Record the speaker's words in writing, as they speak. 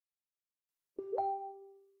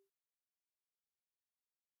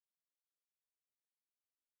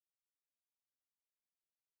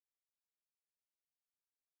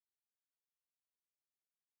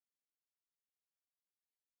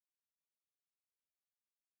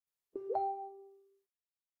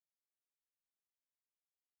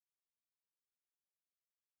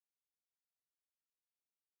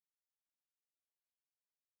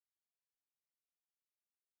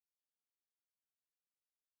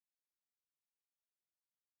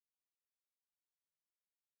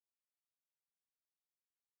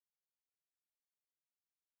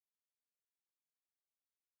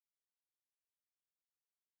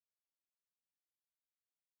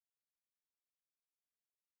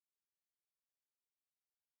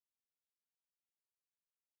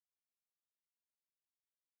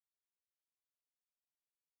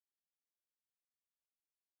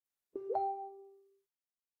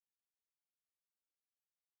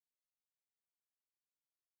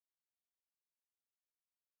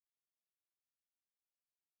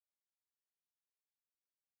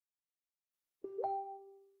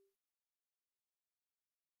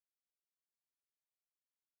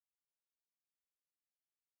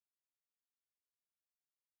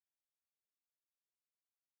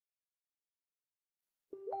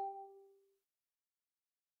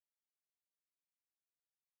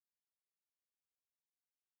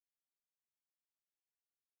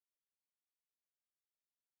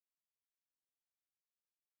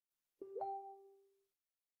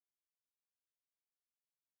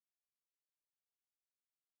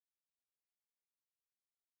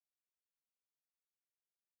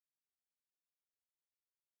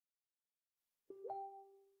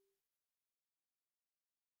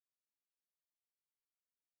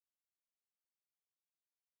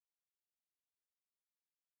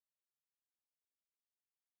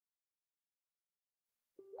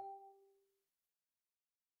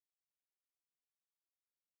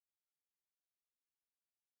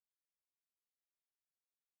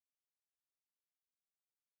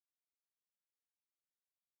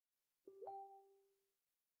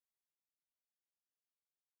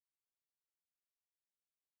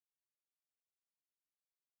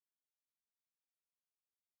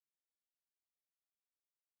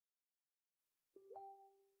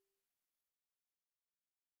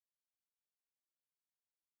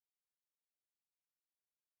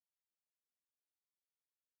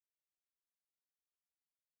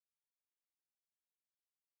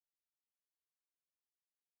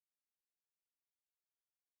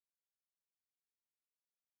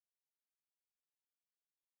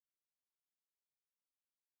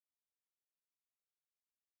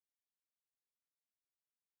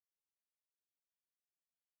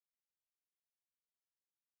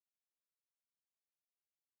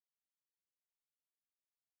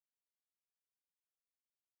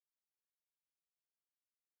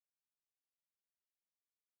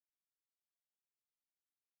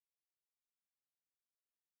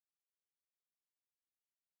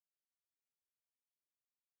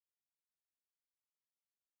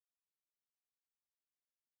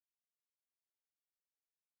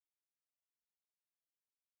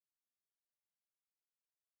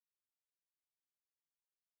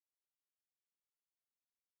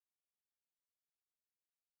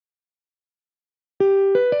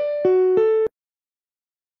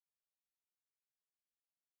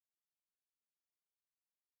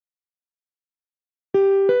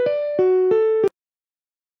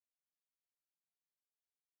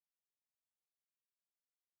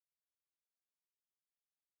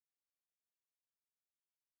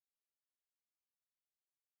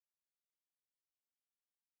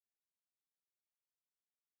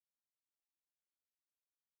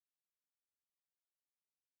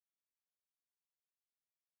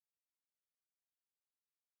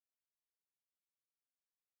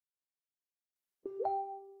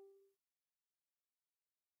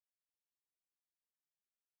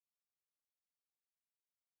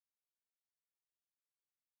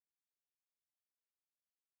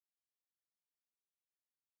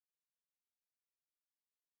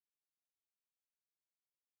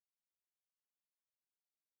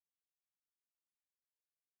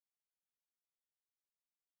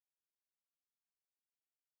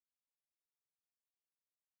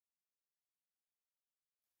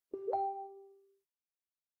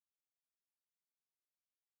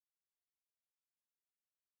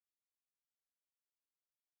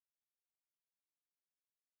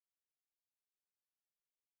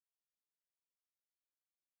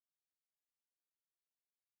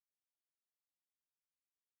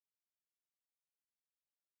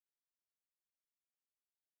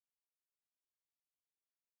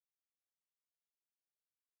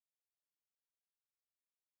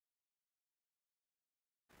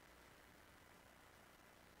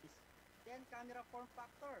Then camera form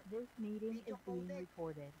factor. This meeting Video is being codec.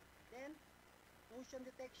 recorded. Then motion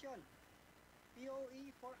detection.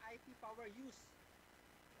 PoE for IP power use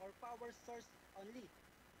or power source only.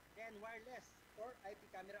 Then wireless for IP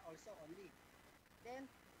camera also only. Then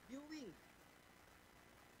viewing.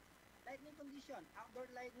 Lightning condition, outdoor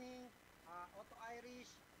lightning, auto iris,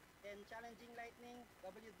 then challenging lightning,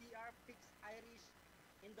 WDR, fixed iris,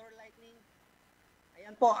 indoor lightning.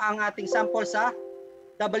 Ayan po ang ating sample sa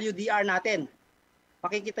WDR natin.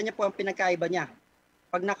 Makikita niyo po ang pinagkaiba niya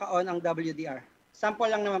pag naka-on ang WDR. Sample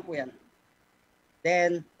lang naman po yan.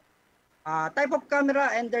 Then, type of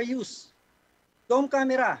camera and their use. Dome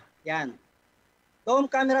camera, yan. Dome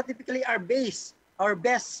camera typically are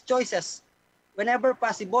best choices whenever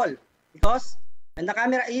possible because when the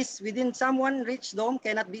camera is within someone reach dome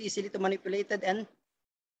cannot be easily to manipulated and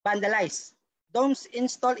vandalized. Domes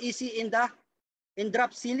install easy in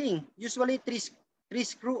drop ceiling, usually three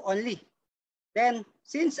screw only. Then,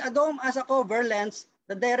 since a dome has a cover lens,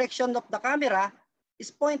 the direction of the camera is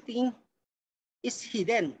pointing is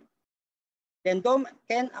hidden. Then dome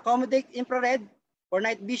can accommodate infrared for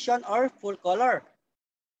night vision or full color.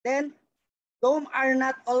 Then, dome are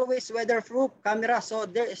not always weatherproof camera, so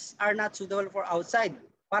these are not suitable for outside.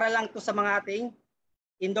 Para lang to sa mga ating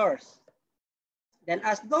indoors. Then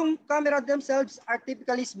as dome camera themselves are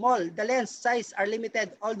typically small, the lens size are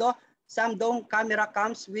limited, although some dome camera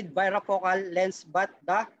comes with birafocal lens, but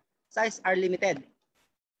the size are limited.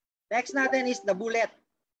 Next natin is the bullet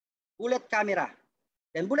camera.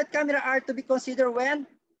 Then bullet camera are to be considered when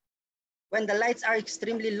the lights are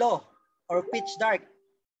extremely low or pitch dark.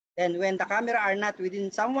 Then when the camera are not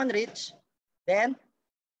within someone reach, then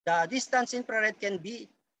the distance infrared can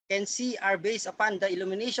see are based upon the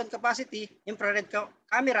illumination capacity. Infrared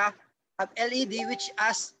camera have LED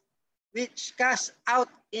which casts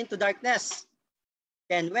out into darkness.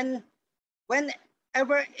 Then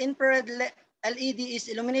whenever infrared LED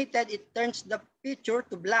is illuminated, it turns the picture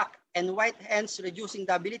to black and white, hence reducing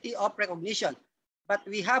the ability of recognition. But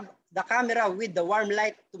we have the camera with the warm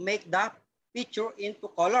light to make the picture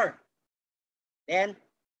into color. Then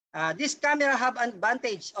this camera have an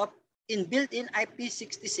advantage of built-in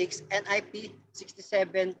IP66 and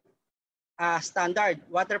IP67 standard,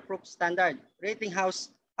 waterproof standard, rating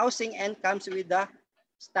housing, and comes with the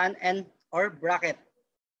stand and or bracket.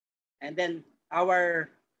 And then our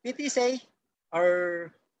PTSA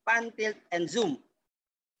or pan, tilt, and zoom.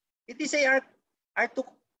 PTSA are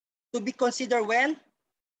to be considered when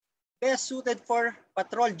best suited for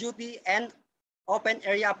patrol duty and open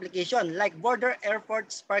area application like border,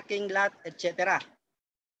 airports, parking lot, etc.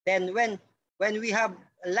 Then when we have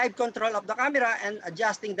live control of the camera and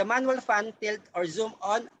adjusting the manual fan, tilt, or zoom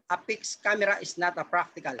on a fixed camera is not a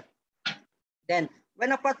practical. Then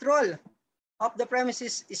when a patrol of the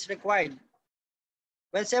premises is required,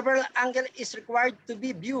 when several angles is required to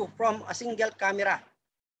be viewed from a single camera,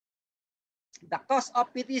 the cost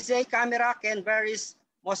of PTSA camera can vary,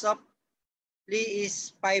 most of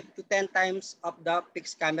is 5 to 10 times of the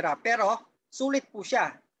fixed camera. Pero sulit po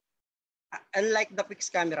siya, unlike the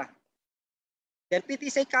fixed camera. Then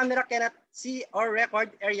PTSA camera cannot see or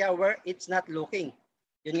record area where it's not looking.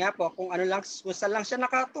 Yun nga po, kung saan lang siya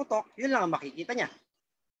nakatutok, yun lang ang makikita niya.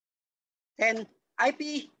 Then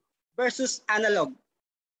IP versus analog.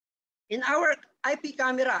 In our IP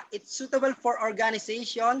camera, it's suitable for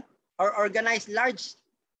organization or organized large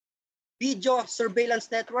video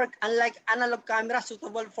surveillance network, unlike analog camera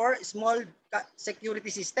suitable for small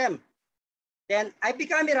security system. Then IP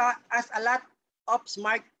camera has a lot of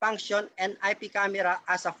smart function, and IP camera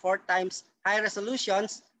has a 4 times high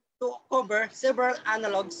resolutions to cover several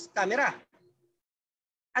analog camera.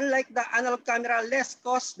 Unlike the analog camera, less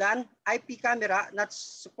cost than IP camera not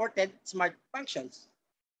supported smart functions.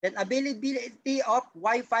 Then availability of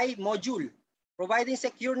Wi-Fi module, providing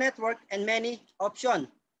secure network and many options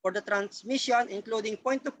for the transmission, including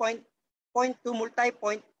point-to-point,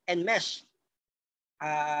 point-to-multi-point, and mesh.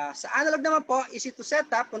 Sa analog naman po, easy to set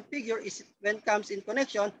up, configure when comes in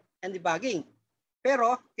connection and debugging.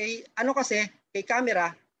 Pero kay kay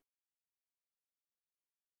camera,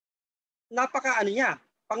 niya,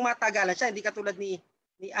 pang matagalan siya, hindi katulad ni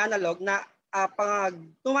analog na pag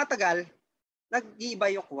tumatagal, nag-iiba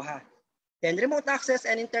yung kuha. Then remote access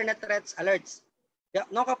and internet threats alerts.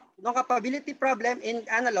 No capability problem in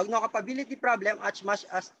analog, no capability problem as much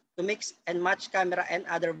as to mix and match camera and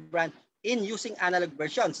other brand in using analog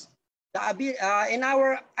versions. In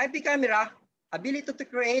our IP camera, ability to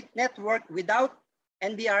create network without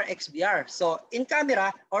NVR XVR. So in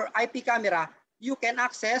camera or IP camera, you can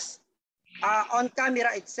access on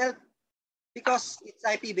camera itself because it's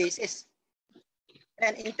IP basis.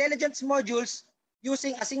 And intelligence modules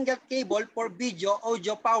using a single cable for video,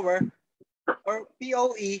 audio, power, or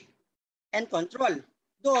PoE and control.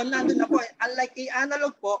 Doon, nandun na po. Unlike kay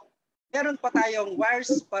analog po, meron pa tayong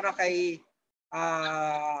wires para kay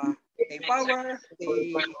power,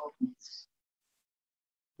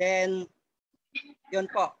 then, yun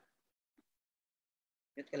po.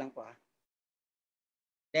 Yun ka lang po.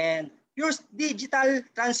 Then, pure digital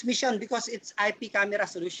transmission because its IP camera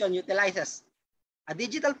solution utilizes a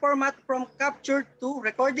digital format from capture to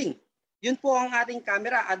recording. Yun po ang ating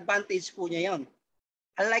camera, advantage po niya yun.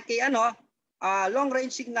 Unlike kay long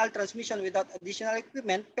range signal transmission without additional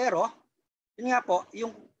equipment, pero yun nga po,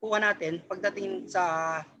 yung kuha natin pagdating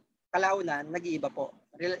sa kalaunan, nag-iiba po.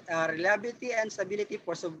 Reliability and stability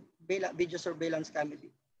for video surveillance camera.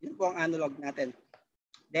 Yun po ang analog natin.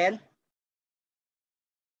 Then,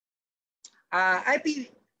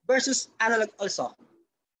 IP versus analog also.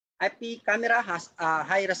 IP camera has a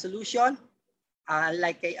high resolution,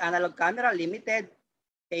 like kay analog camera, limited.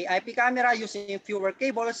 Kay IP camera, using fewer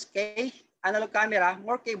cables. Kay analog camera,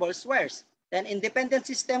 more cables, wires. Then independent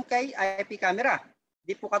system kay IP camera.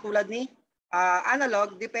 Di po katulad ni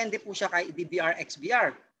analog, depende po siya kay DVR,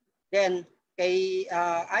 XVR. Then, kay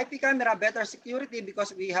IP camera, better security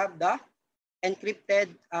because we have the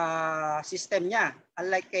encrypted system niya.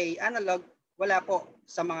 Unlike kay analog, wala po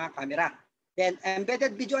sa mga camera. Then,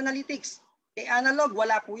 embedded video analytics. Kay analog,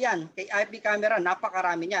 wala po yan. Kay IP camera,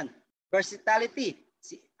 napakarami yan. Versatility.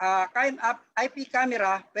 IP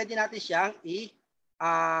camera, pwede natin siyang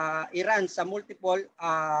i-run sa multiple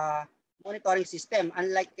monitoring system.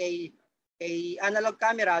 Unlike kay analog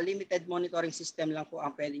camera, limited monitoring system lang po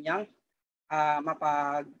ang pwede niyang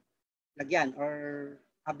mapaglagyan or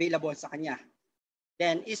available sa kanya.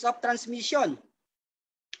 Then, ease of transmission.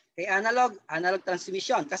 Kay analog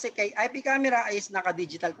transmission. Kasi kay IP camera is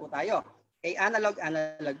naka-digital po tayo. Kay analog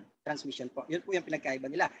transmission po. Yun po yung pinagkaiba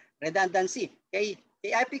nila. Redundancy. Kay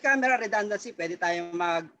IP camera, redundancy, pwede tayong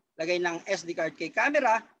maglagay ng SD card kay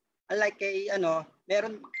camera. Unlike kay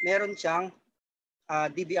meron siyang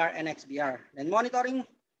DVR and XVR. Then monitoring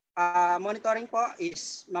po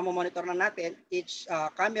is mamomonitor na natin each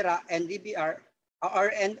camera and DVR or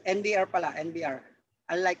NVR pala, NVR.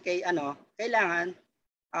 Unlike kay kailangan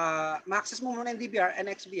ma-access mo muna yung DVR and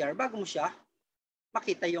XVR bago mo siya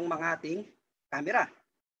makita yung mga ating camera.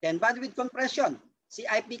 Then bandwidth compression. Si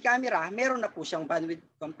IP camera, meron na po siyang bandwidth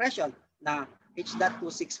compression na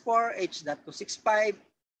H.264, H.265,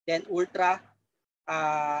 then ultra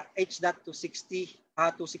H.260,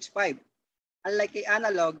 265. Unlike kay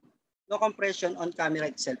analog, no compression on camera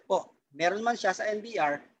itself po. Meron man siya sa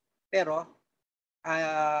NVR, pero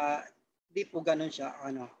di po ganun siya.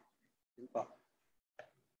 Yun po.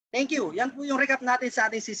 Thank you. Yan po yung recap natin sa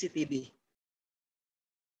ating CCTV.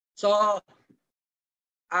 So,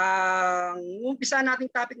 ang umpisa nating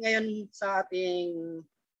topic ngayon sa ating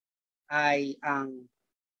ay ang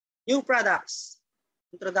new products.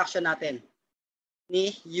 Introduction natin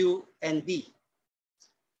ni UNV.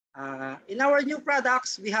 In our new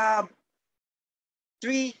products, we have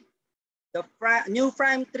the new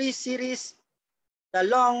Prime III Series, the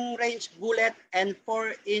long-range bullet, and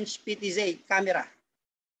 4-inch PTZ camera.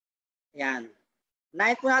 Yan.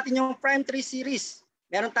 Unahin po natin yung Prime III Series.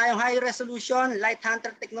 Meron tayong high resolution, light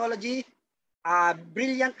hunter technology,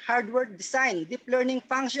 brilliant hardware design, deep learning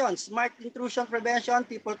functions, smart intrusion prevention,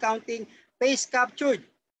 people counting, face captured.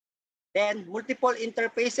 Then multiple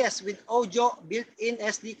interfaces with audio, built-in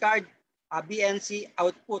SD card, BNC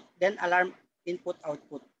output, then alarm input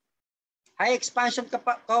output. High expansion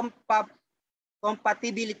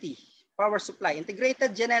compatibility, power supply,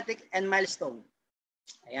 integrated genetic and milestone.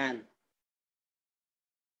 Ayan.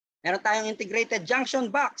 Meron tayong integrated junction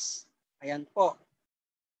box. Ayan po.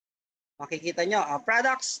 Makikita nyo.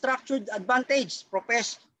 Product structured advantage,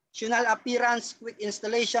 professional appearance, quick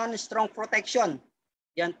installation, strong protection.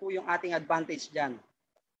 Yan po yung ating advantage dyan.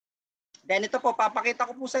 Then ito po, papakita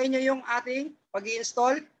ko po sa inyo yung ating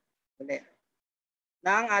pag-i-install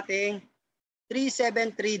ng ating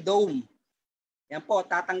 373 dome. Yan po,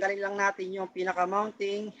 tatanggalin lang natin yung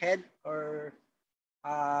pinaka-mounting head or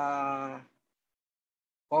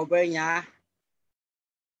cover niya.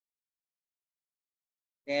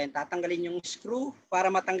 Then tatanggalin yung screw para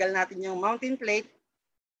matanggal natin yung mounting plate.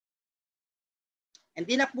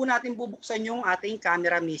 Hindi na po natin bubuksan yung ating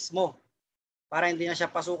camera mismo para hindi na siya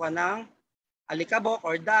pasukan ng alikabok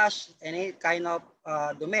or dust, any kind of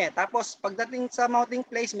dumi. Tapos pagdating sa mounting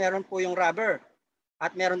place, meron po yung rubber.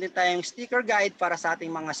 At meron din tayong sticker guide para sa ating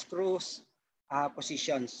mga screws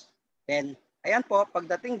positions. Then ayan po,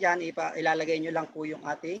 pagdating dyan, ilalagay nyo lang po yung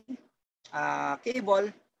ating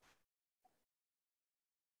cable.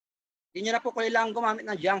 Hindi nyo na po kailangan gumamit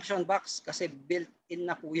ng junction box kasi built-in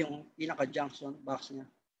na po yung pinaka-junction box niya.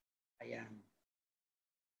 Ayan.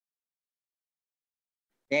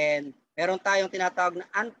 Then, meron tayong tinatawag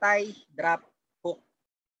na anti-drop hook.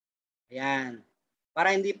 Ayan.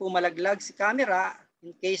 Para hindi po malaglag si camera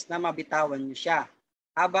in case na mabitawan nyo siya.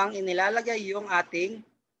 Habang inilalagay yung ating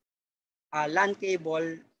LAN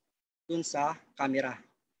cable dun sa camera.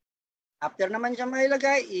 After naman siya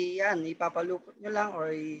mailagay, ipapalupot nyo lang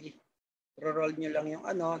or i-roll nyo lang yung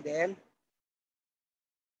then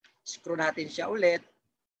screw natin siya ulit.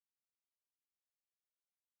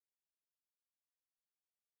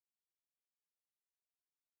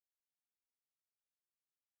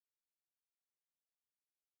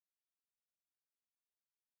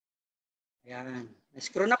 Ayan.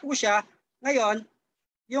 Screw na po siya. Ngayon,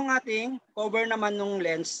 yung ating cover naman ng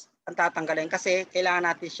lens ang tatanggalin kasi kailangan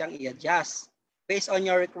natin siyang i-adjust based on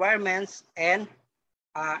your requirements and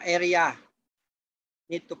area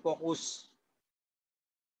need to focus.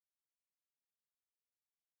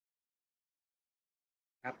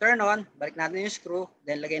 After nun, balik natin yung screw,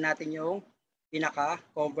 then lagay natin yung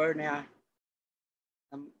pinaka-cover na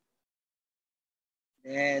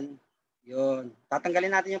Then, yun.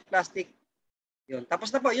 Tatanggalin natin yung plastic. Yun. Tapos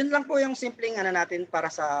na po. Yun lang po yung simpleng ano natin para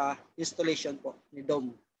sa installation po ni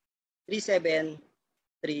Dome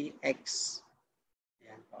 373X.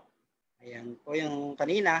 Ayan po. Ayan po yung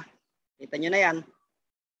kanina. Kita nyo na yan.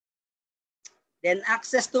 Then,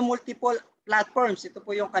 access to multiple platforms. Ito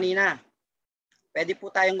po yung kanina. Pwede po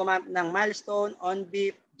tayong gumamit ng Milestone, Unv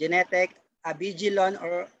Ip, Genetic, Abigilon,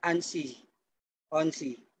 or ONC.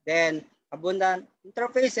 Then, abundant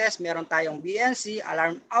interfaces, meron tayong BNC,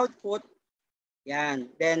 alarm output, yan.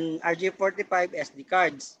 Then, RJ45 SD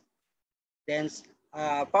cards. Then,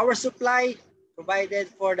 power supply provided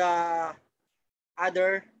for the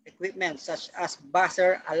other equipment such as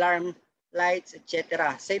buzzer, alarm, lights,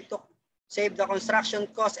 etc. Save the construction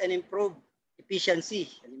cost and improve efficiency.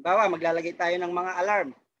 Halimbawa, maglalagay tayo ng mga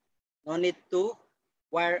alarm. No need to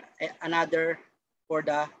wire another for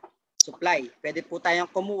the supply. Pwede po tayong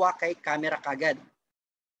kumuha kay camera kagad.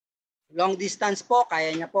 Long distance po,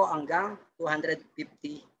 kaya niya po hanggang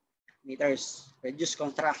 250 meters. Reduce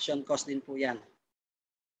construction cost din po yan.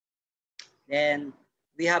 Then,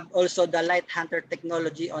 we have also the light hunter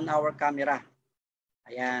technology on our camera.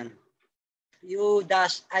 Ayan.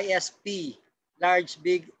 U-ISP, large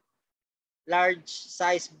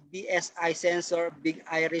size BSI sensor, big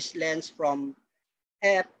iris lens from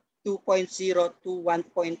f2.0 to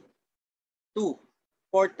 1.2. 4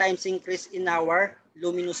 times increase in our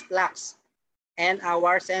luminous flux. And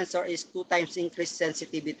our sensor is 2 times increased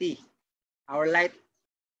sensitivity. Our light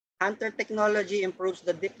hunter technology improves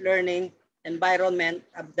the deep learning environment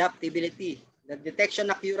adaptability. The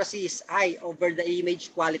detection accuracy is high over the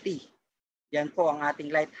image quality. Yan po ang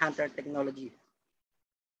ating light hunter technology.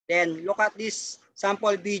 Then look at this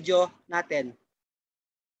sample video natin.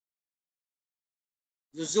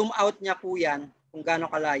 Zoom out niya po yan kung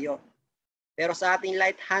gaano kalayo. Pero sa ating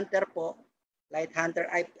light hunter po, light hunter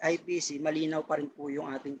IPC, malinaw pa rin po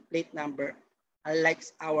yung ating plate number unlike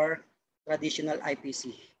our traditional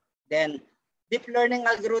IPC. Then deep learning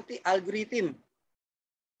algorithm.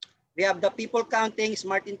 We have the people counting,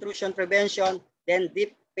 smart intrusion prevention, then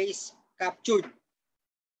deep face captured.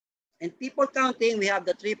 And people counting, we have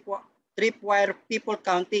the tripwire people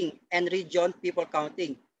counting and region people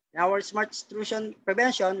counting. In our smart intrusion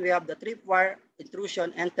prevention, we have the tripwire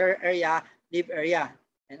intrusion, enter area, leave area.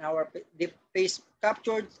 And our deep face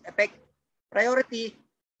captured effect priority,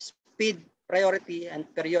 speed priority, and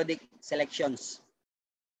periodic selections.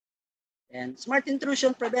 And smart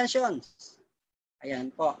intrusion preventions.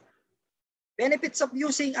 Ayan po. Benefits of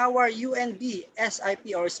using our UNV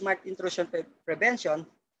SIP or smart intrusion prevention.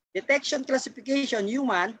 Detection classification,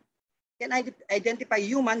 human can identify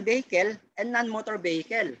human vehicle and non-motor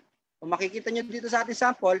vehicle. Kung makikita nyo dito sa ating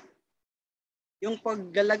sample, yung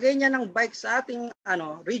paglalagay niya ng bike sa ating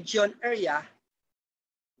region area,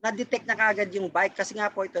 na-detect na kagad yung bike kasi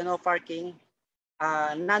nga po ito no parking,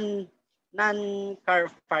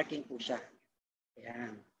 non-car parking po siya.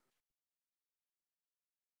 Ayan.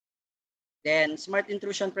 Then, smart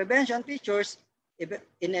intrusion prevention features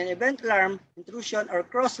in an event alarm, intrusion, or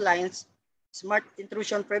cross lines. Smart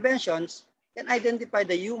intrusion preventions can identify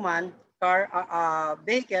the human, car,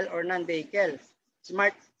 vehicle, or non-vehicle.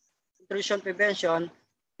 Smart intrusion prevention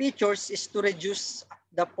features is to reduce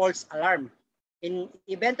the false alarm. In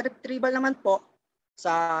event retrieval naman po,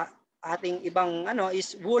 sa ating ibang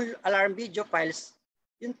is whole alarm video files,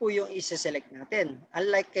 yun po yung isa-select natin.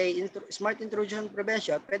 Unlike kay smart intrusion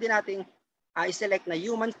prevention, pwede nating i-select na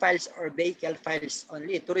human files or vehicle files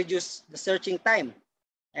only to reduce the searching time.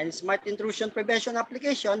 And smart intrusion prevention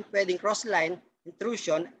application, pwedeng cross-line,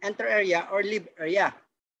 intrusion, enter area, or leave area.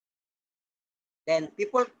 Then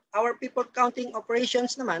our people counting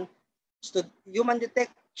operations naman, human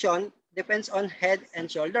detection depends on head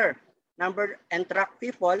and shoulder. Number and track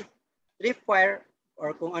people, tripwire,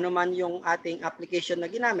 or kung ano man yung ating application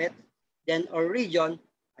na ginamit, then or region,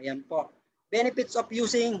 ayan po. Benefits of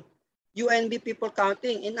using UNV people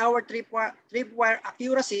counting. In our tripwire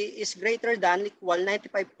accuracy is greater than equal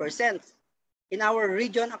 95%. In our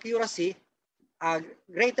region accuracy,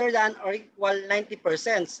 greater than or equal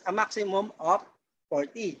 90%, a maximum of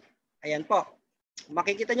 40. Ayan po.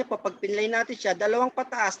 Makikita nyo po, pag pinlay natin siya, dalawang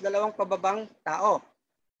pataas, dalawang pababang tao.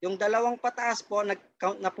 Yung dalawang pataas po,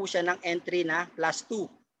 nag-count na po siya ng entry na plus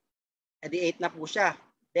 2. Edi 8 na po siya.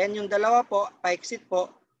 Then yung dalawa po, pa-exit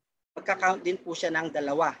po, magka-count din po siya ng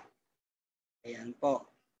dalawa. Ayan po.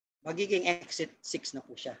 Magiging exit 6 na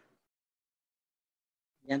po siya.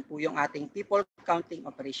 Yan po yung ating people counting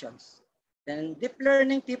operations. Then deep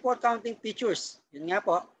learning people counting features. Yun nga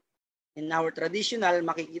po. In our traditional,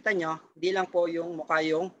 makikita nyo, hindi lang po yung mukha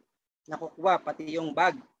yung nakukuha, pati yung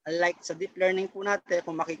bag. Unlike sa deep learning po natin,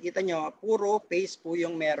 kung makikita nyo, puro face po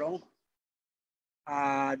yung merong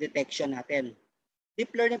detection natin.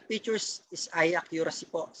 Deep learning features is eye accuracy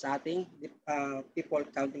po sa ating people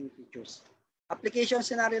counting features. Application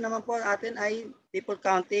scenario naman po atin ay people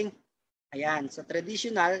counting. Ayan, sa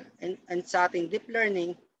traditional and sa ating deep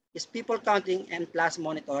learning is people counting and plus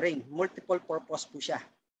monitoring. Multiple purpose po siya.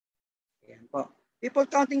 Ayan po. People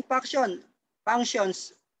counting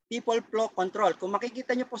functions, people flow control. Kung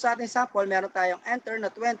makikita nyo po sa ating sample, meron tayong enter na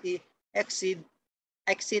 20, exit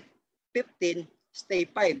 15, stay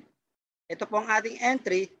 5. Ito po ang ating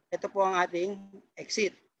entry, ito po ang ating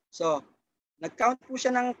exit. So, nag-count po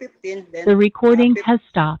siya ng 15, then the recording has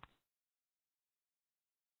stopped.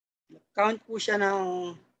 Nag-count po siya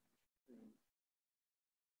ng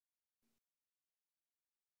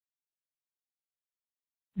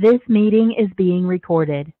This meeting is being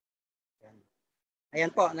recorded. Ayan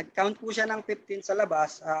po, nag-count po siya ng 15 sa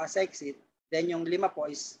labas, sa exit. Then yung 5 po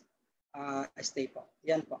is stay po.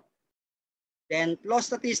 Yan po. Then flow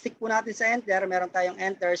statistic po natin sa enter, meron tayong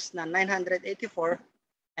enters na 984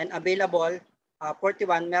 and available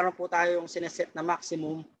 41. Meron po tayong sineset na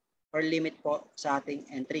maximum or limit po sa ating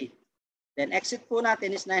entry. Then exit po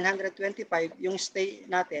natin is 925. Yung stay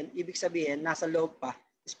natin, ibig sabihin, nasa loob pa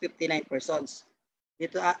is 59 persons.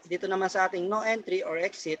 Dito naman sa ating no entry or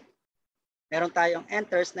exit, meron tayong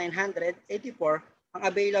enters 984. Ang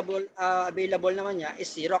available naman niya is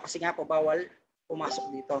 0 kasi nga po bawal pumasok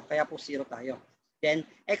dito. Kaya po 0 tayo. Then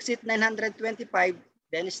exit 925.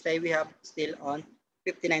 Then stay we have still on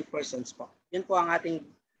 59 persons po. Yun po ang ating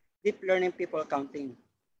deep learning people counting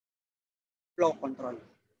flow control.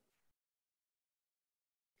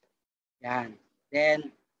 Yan. Then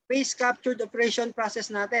face captured operation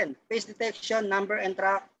process natin. Face detection, number and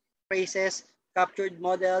track, faces, captured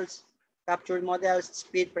models,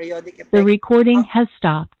 speed, periodic effect. The recording has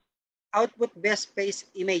stopped. Output best face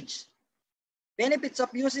image. Benefits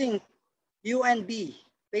of using UNV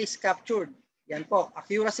face captured. Yan po.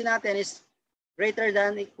 Accuracy natin is greater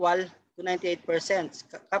than equal to 98%.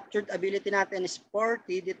 Captured ability natin is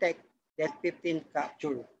 40 detect, then 15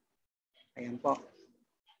 capture. Ayan po.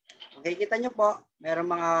 Makikita nyo po, merong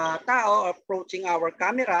mga tao approaching our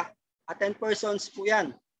camera at 10 persons po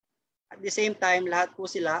yan. At the same time, lahat po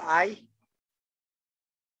sila ay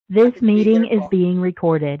This meeting is being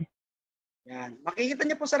recorded. yan. Makikita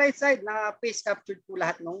nyo po sa right side na face captured po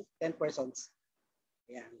lahat ng 10 persons.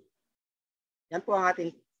 Yan. Yan po ang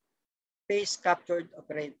ating face captured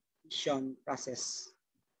operation process.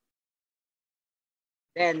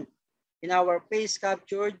 Then, in our face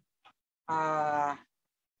captured,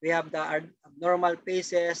 we have the abnormal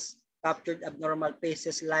faces, captured abnormal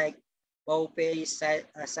faces like bow face,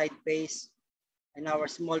 side face, and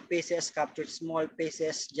our small faces, captured small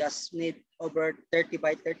faces, just need over 30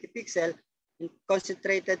 by 30 pixel. In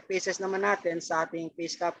concentrated faces naman natin sa ating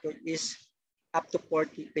face captured is up to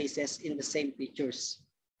 40 faces in the same features.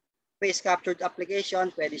 Face captured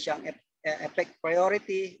application, pwede siyang effect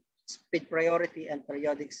priority, speed priority, and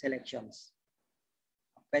periodic selections.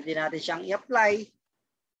 Pwede natin siyang i-apply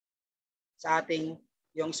sa ating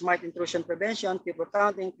yung smart intrusion prevention, people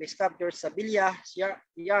counting, face capture, sa bilya,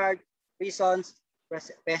 yard, prisons,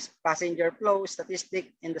 passenger flow,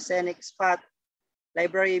 statistic in the scenic spot,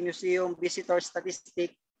 library, museum, visitor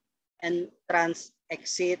statistic, entrance,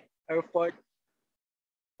 exit, airport,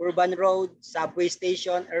 urban road, subway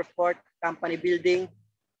station, airport, company building.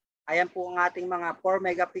 Ayan po ang ating mga 4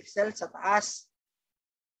 megapixel sa taas.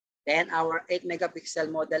 Then our 8 megapixel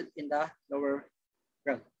model in the lower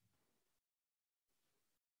ground.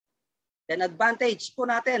 Then advantage po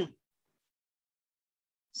natin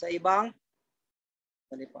sa ibang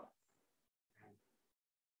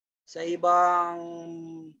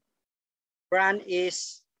brand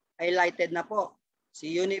is highlighted na po. Si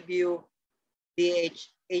Uniview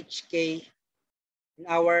DHHK in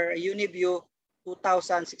our Uniview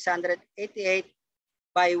 2688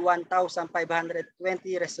 by 1520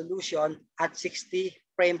 resolution at 60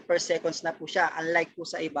 frame per seconds na po siya. Unlike po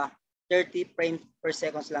sa iba, 30 frames per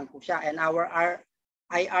seconds lang po siya. And our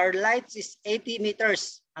IR lights is 80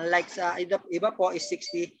 meters. Unlike sa iba po is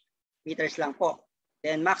 60 meters lang po.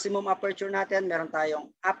 Then maximum aperture natin, meron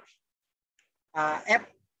tayong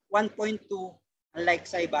f1.2. Unlike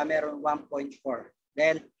sa iba, meron 1.4.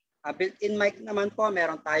 Then built-in mic naman po,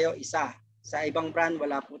 meron tayo isa. Sa ibang brand,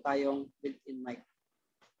 wala po tayong built-in mic.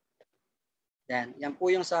 Then yan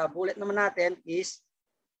po yung sa bullet naman natin is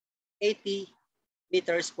 80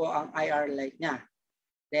 meters po ang IR light niya.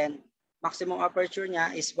 Then maximum aperture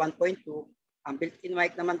niya is 1.2. Ang built-in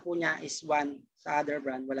mic naman po niya is 1. Sa other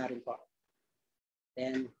brand, wala rin po.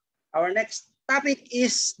 Then our next topic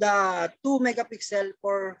is the 2 megapixel,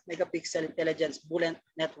 4 megapixel intelligence bullet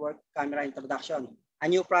network camera introduction. A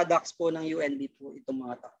new products po ng UNV po itong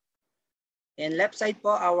mga to. And left side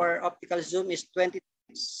po, our optical zoom is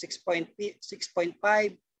 26.5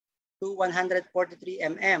 to 143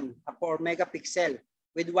 mm, a 4 megapixel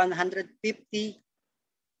with 150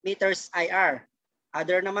 meters IR.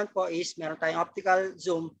 Other naman po is meron tayong optical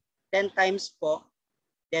zoom 10 times po,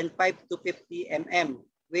 then 5 to 50 mm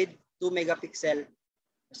with 2 megapixel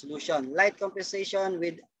resolution. Light compensation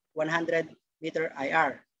with 100 meter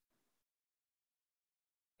IR.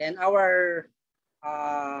 And our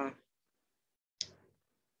 4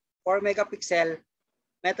 megapixel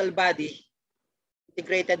metal body,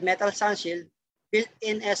 integrated metal sun shield,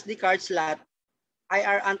 built-in SD card slot,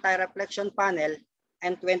 IR anti-reflection panel,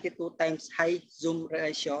 and 22 times high zoom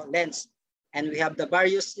ratio lens. And we have the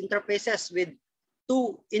various interfaces with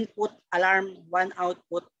 2 input alarm, 1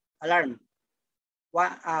 output alarm,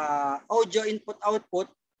 audio input output,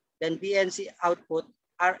 then BNC output,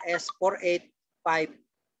 RS485,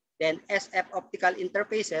 then SF optical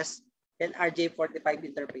interfaces, then RJ45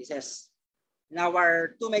 interfaces. In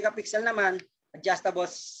our 2 megapixel naman, adjustable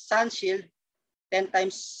sun shield, 10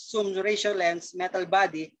 times zoom ratio lens, metal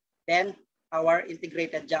body, then our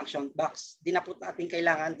integrated junction box. Di na po natin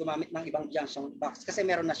kailangan gumamit ng ibang junction box kasi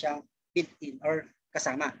meron na siyang built-in or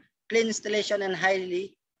kasama. Clean installation and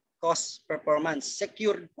highly cost performance.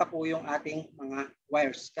 Secured pa po yung ating mga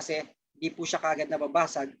wires kasi di po siya kagad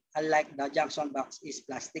nababasag, unlike the junction box is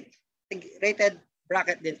plastic. Rated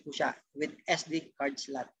bracket din po siya with SD card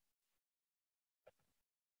slot.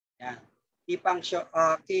 Yan. Key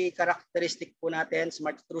characteristic po natin,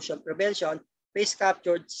 smart intrusion prevention, face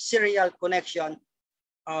captured serial connection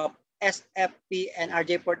of SFP and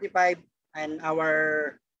RJ45, and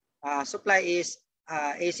our supply is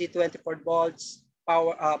AC 24 volts,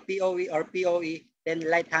 power POE or POE, then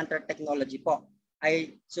light hunter technology po.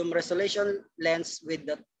 Ay zoom resolution lens with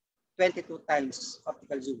the 22 times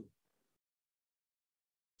optical zoom.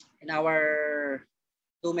 And our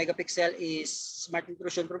 2 megapixel is smart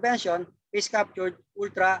intrusion prevention, face captured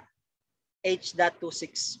ultra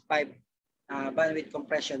H.265 bandwidth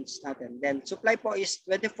compressions natin. Then supply po is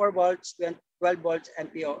 24 volts, 12 volts,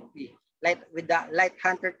 and POE. Light with the light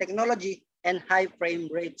hunter technology and high frame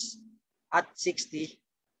rates at 60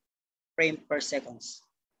 frame per seconds.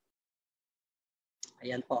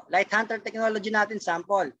 Ayan po. Light hunter technology natin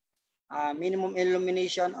sample. Minimum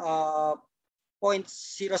illumination of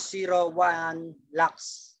 0.001 lux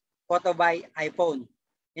photo by iPhone.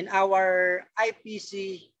 In our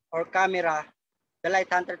IPC or camera, the light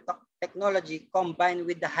hunter technology combined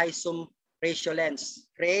with the high zoom ratio lens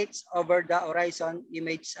creates over the horizon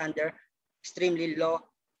image under extremely low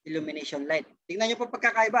illumination light. Tingnan niyo po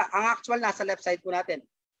pagkakaiba. Ang actual nasa left side po natin.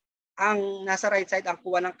 Ang nasa right side ang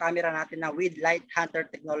kuha ng camera natin na with light hunter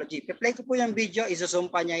technology. I-play ko po yung video, isusum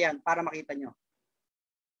pa niya yan para makita nyo.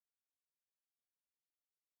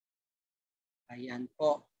 Ayan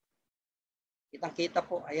po. Kitang-kita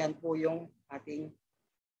po, ayan po yung ating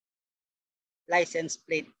license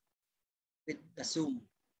plate with the zoom.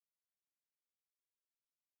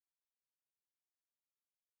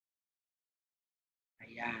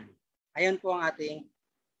 Ayan. Ayan po ang ating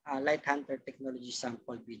light hunter technology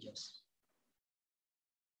sample videos.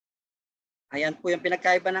 Ayan po yung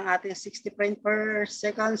pinagkaiba ng ating 60 frame per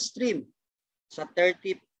second stream. Sa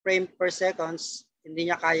 30 frame per seconds, hindi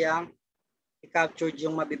niya kayang i-capture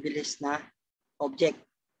yung mabibilis na object.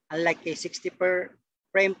 Unlike kay 60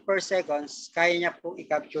 frame per seconds, kaya niya pong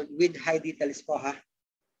i-capture with high details po ha.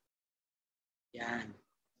 Yan.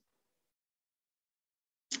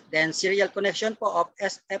 Then serial connection po of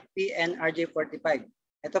SFP and RJ45.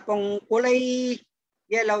 Ito pong kulay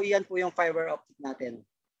yellow, yan po yung fiber optic natin.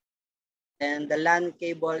 And the LAN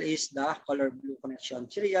cable is the color blue connection.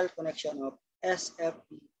 Serial connection of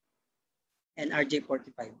SFP and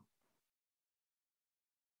RJ45.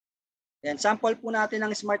 Then sample po natin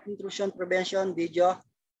ng smart intrusion prevention video.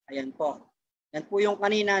 Ayan po. Yan po yung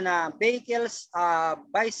kanina na vehicles,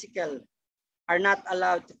 bicycle are not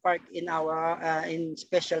allowed to park in our in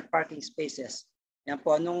special parking spaces. Yan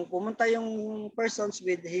po, nung pumunta yung persons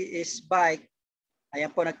with his bike,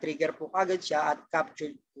 ayan po, nag-trigger po agad siya at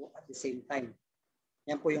captured po at the same time.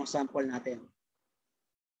 Yan po yung sample natin.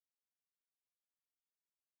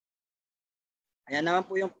 Ayan naman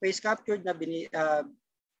po yung face captured na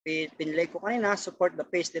pinlay ko kanina, support the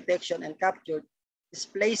face detection and capture,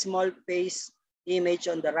 display small face image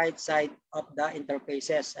on the right side of the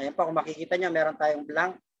interfaces. Ayan po, kung makikita nyo, meron tayong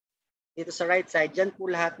blank. Dito sa right side, dyan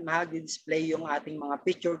po lahat mag-display yung ating mga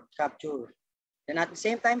picture capture. Then at the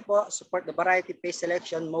same time po, support the variety phase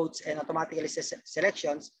selection modes and automatically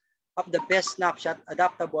selections of the best snapshot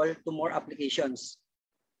adaptable to more applications.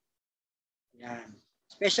 Yan.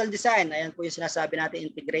 Special design, ayan po yung sinasabi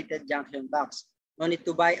natin, integrated junction box. No need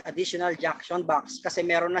to buy additional junction box kasi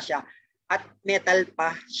meron na siya at metal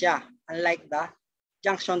pa siya. Unlike the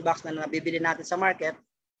junction box na nabibili natin sa market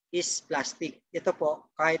is plastic. Ito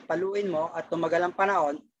po, kahit paluin mo at tumagal ang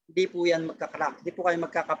panahon, hindi po yan magkakrak. Hindi po kayo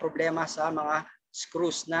magkakaproblema sa mga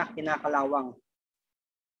screws na kinakalawang.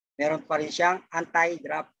 Meron pa rin siyang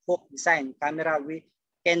anti-drop hook design. Camera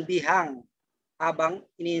can be hung habang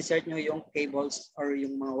ini-insert nyo yung cables or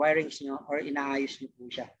yung mga wirings nyo or inaayos nyo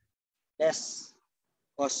po siya. Less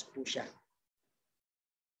cost po siya.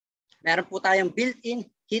 Meron po tayong built-in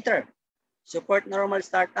heater. Support normal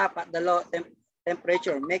startup at the low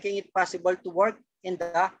temperature, making it possible to work in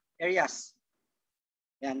the areas.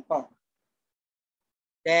 Yan po.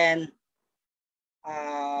 Then,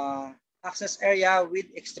 access area with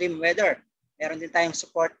extreme weather. Meron din tayong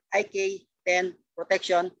support IK10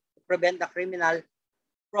 protection to prevent the criminal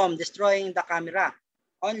from destroying the camera.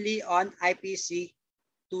 Only on IPC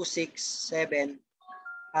 267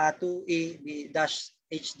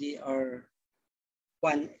 2EB-HD or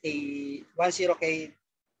 10K-IO.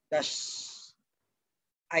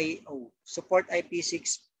 Support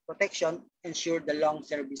IP6 protection, ensure the long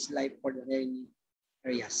service life for the rainy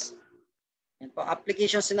areas. Yan po,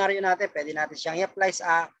 application scenario natin, pwede natin siyang i-apply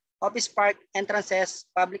sa office park, entrances,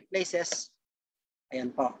 public places.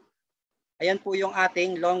 Ayan po. Ayan po yung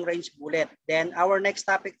ating long range bullet. Then our next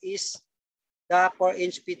topic is the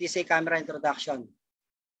 4-inch PTC camera introduction.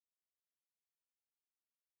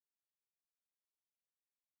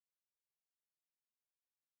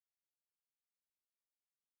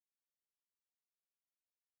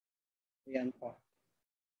 Ayan po.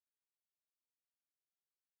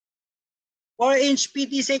 4-inch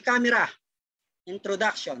PTC camera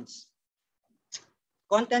introductions.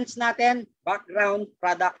 Contents natin, background,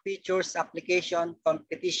 product features, application,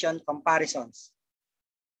 competition, comparisons.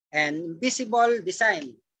 And visible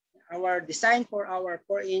design. Our design for our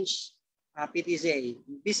 4-inch PTC.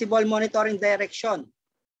 Visible monitoring direction.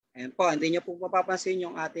 Ayan po, hindi nyo po mapapansin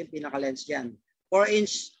yung ating pinaka-lens dyan.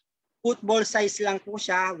 4-inch football size lang po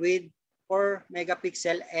siya with 4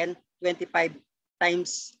 megapixel and 25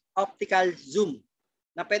 times optical zoom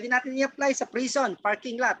na pwede natin i-apply sa prison,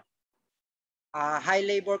 parking lot, high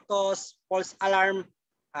labor cost, false alarm,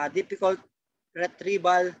 difficult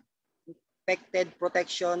retrieval, affected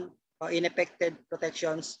protection or unaffected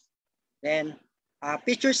protections. Then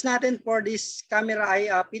features natin for this camera ay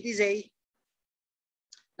PTZ,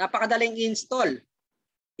 napakadaling install,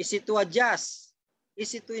 easy to adjust,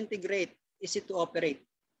 easy to integrate, easy to operate.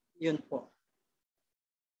 Yun po.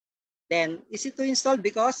 Then, easy to install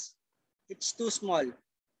because it's too small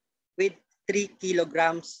with 3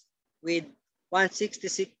 kilograms with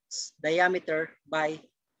 166 diameter by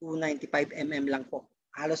 295 mm lang po.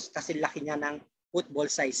 Halos kasi laki niya ng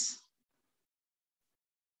football size.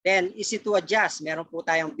 Then, easy to adjust. Meron po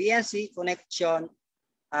tayong BNC connection.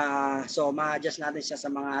 So, ma-adjust natin siya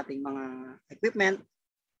sa mga ating mga equipment.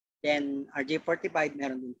 Then, RJ45,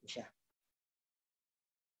 meron din po siya.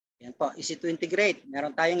 Yan po, easy to integrate.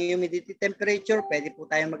 Meron tayong humidity temperature. Pwede po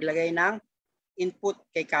tayong maglagay ng input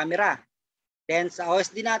kay camera. Then sa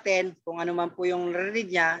OSD natin, kung ano man po yung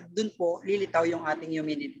read niya, dun po lilitaw yung ating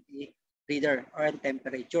humidity reader or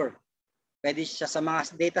temperature. Pwede siya sa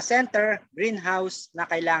mga data center, greenhouse na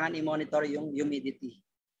kailangan i-monitor yung humidity.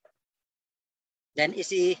 Then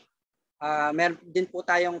easy, meron din po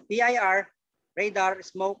tayong PIR, radar,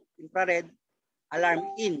 smoke, infrared,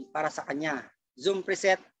 alarm in para sa kanya. Zoom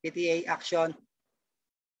preset, PTA action,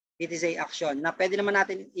 PTZ action na pwede naman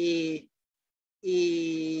natin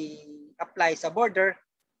i-apply sa border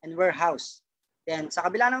and warehouse. Then sa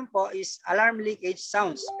kabila naman po is alarm leakage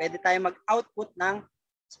sounds. Pwede tayo mag-output ng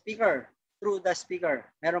speaker through the speaker.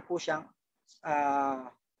 Meron po siyang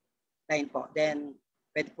line po. Then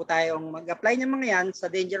pwede po tayong mag-apply ng mga yan sa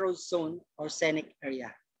dangerous zone or scenic area.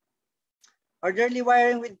 Orderly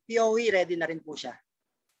wiring with PoE, ready na rin po siya.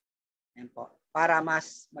 Yan po. Para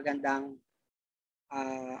mas magandang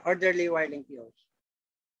orderly wiring PoE.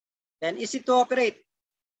 Then easy to operate.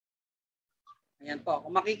 Ayan po.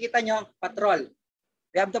 Kung makikita nyo, patrol.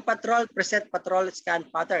 We have the patrol, preset patrol scan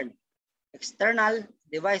pattern. External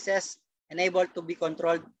devices enabled to be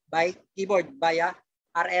controlled by keyboard via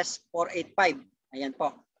RS485. Ayan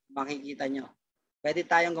po. Makikita nyo. Pwede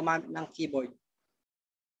tayong gumamit ng keyboard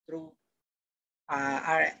through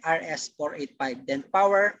RS485. Then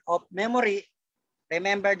power of memory.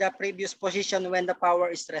 Remember the previous position when the power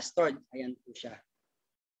is restored. Ayan po siya.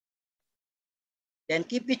 Then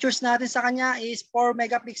key features natin sa kanya is 4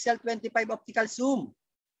 megapixel 25 optical zoom.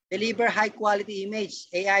 Deliver high quality image,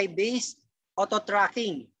 AI-based auto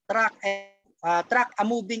tracking, track a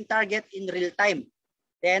moving target in real time.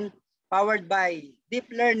 Then powered by deep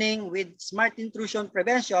learning with smart intrusion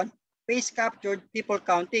prevention, face captured people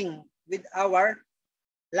counting with our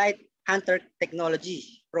light hunter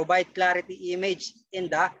technology. Provide clarity image in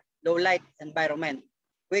the low light environment.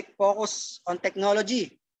 Quick focus on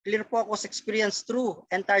technology. Clear focus experience through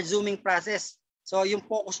entire zooming process. So yung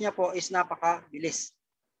focus niya po is napakabilis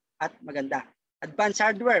at maganda. Advanced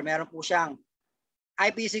hardware, meron po siyang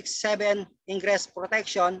IP67 ingress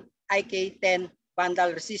protection, IK10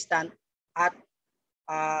 vandal resistant at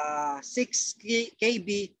 6 kb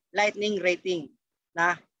lightning rating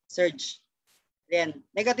na surge. Then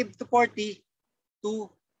negative to 40 to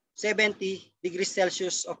 70 degrees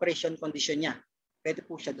Celsius operation condition niya. Pwede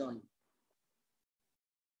po siya doon.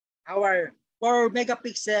 Our 4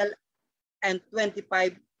 megapixel and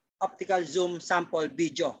 25 optical zoom sample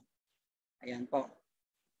video. Ayan po.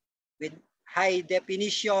 With high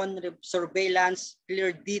definition surveillance,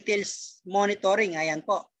 clear details monitoring. Ayan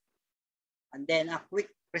po. And then a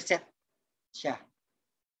quick reset siya.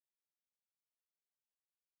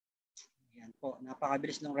 Ayan po.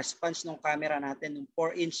 Napakabilis ng response ng camera natin, ng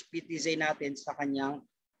 4-inch PTZ natin sa kanyang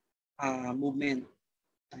movement.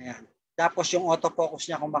 Ayan. Tapos yung autofocus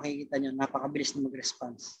niya, kung makikita nyo, napakabilis na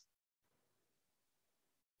mag-response.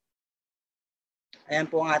 Ayan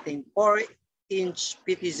po ang ating 4-inch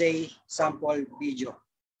PTZ sample video.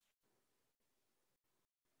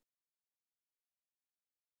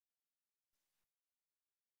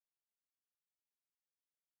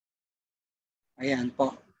 Ayan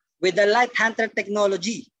po. With the Light Hunter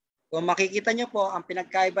technology, kung makikita nyo po, ang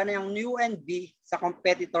pinagkaiba na yung UNV sa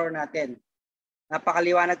competitor natin.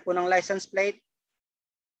 Napakaliwanag po ng license plate,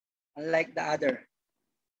 unlike the other.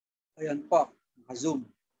 Ayan po, naka-zoom.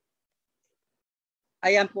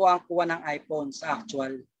 Ayan po ang kuha ng iPhone sa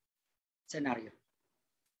actual scenario.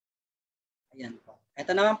 Ayan po.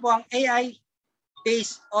 Ito naman po ang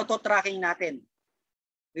AI-based auto-tracking natin.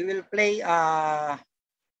 We will play a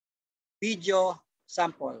video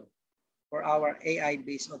sample for our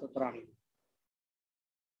AI-based auto-tracking.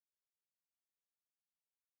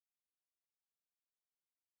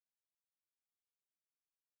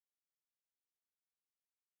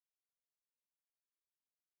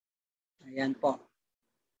 Ayan po.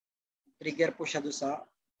 Trigger po siya doon sa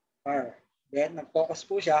car. Then, nag-focus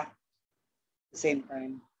po siya at the same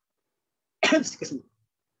time. Excuse me.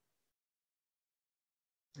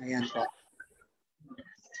 Ayan po.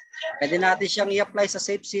 Pwede natin siyang i-apply sa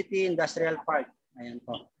Safe City Industrial Park. Ayan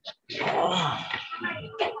po.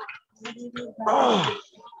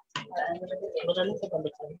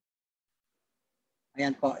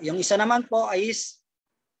 Ayan po. Yung isa naman po ay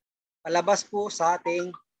palabas po sa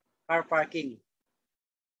ating car parking.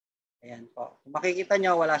 Ayan po. Kung makikita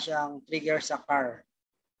nyo, wala siyang trigger sa car.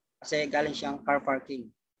 Kasi galing siyang car parking.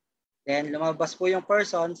 Then lumabas po yung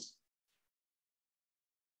persons.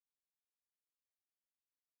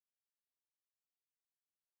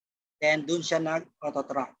 Then dun siya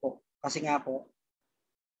nag-auto-track po. Kasi nga po.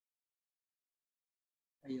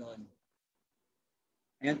 Ayun.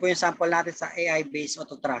 Ayun po yung sample natin sa AI-based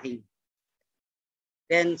auto-tracking.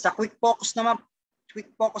 Then sa quick focus naman,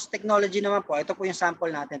 quick focus technology naman po, ito po yung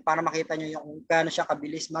sample natin para makita nyo yung gaano siya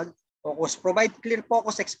kabilis mag-focus. Provide clear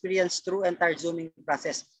focus experience through entire zooming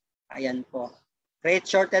process. Ayan po. Create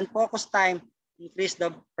shorten focus time, increase the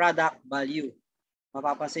product value.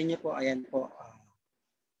 Mapapansin nyo po, ayan po.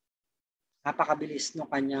 Napakabilis ng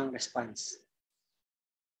kanyang response.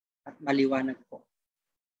 At maliwanag po.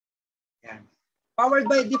 Ayan. Powered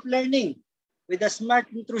by deep learning with a smart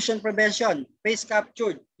intrusion prevention, face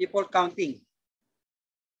captured, people counting.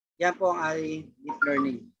 Yan po ang ating deep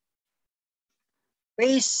learning.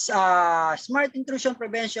 Face smart intrusion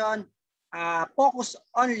prevention, focus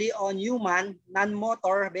only on human,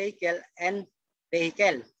 non-motor vehicle and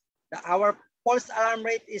vehicle. Our false alarm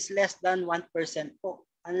rate is less than 1% po.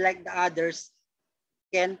 Unlike the others,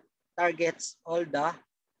 can targets all the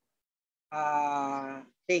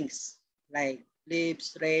things like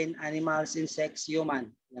leaves, rain, animals, insects,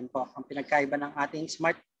 human. Yan po ang pinagkaiba ng ating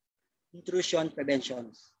smart intrusion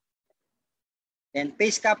preventions. Then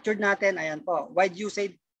face captured natin, ayan po. Wide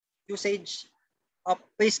usage of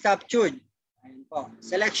face captured. Ayan po.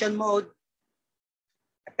 Selection mode,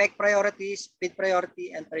 effect priority, speed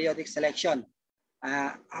priority, and periodic selection.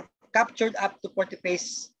 Captured up to 40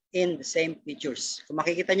 face in the same features. Kung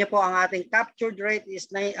makikita niyo po, ang ating captured rate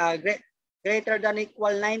is greater than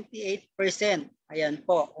equal 98%. Ayan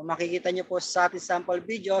po. Kung makikita niyo po sa ating sample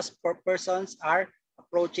videos, for persons are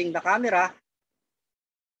approaching the camera,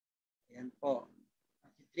 ayan po,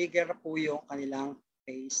 trigger po yung kanilang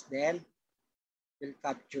face, then will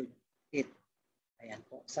capture it. Ayan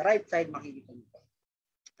po. Sa right side, makikita nyo po.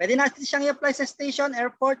 Pwede natin siyang i-apply sa station,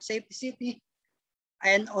 airport, safety city,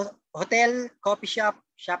 and hotel, coffee shop,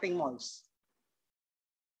 shopping malls.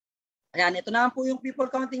 Ayan, ito naman po yung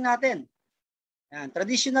people counting natin. Ayan,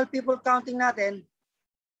 traditional people counting natin,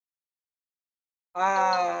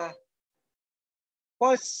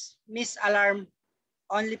 false misalarm,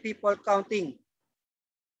 only people counting.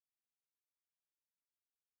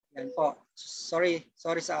 Ayan po. Sorry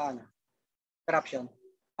sa interruption.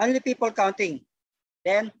 Only people counting.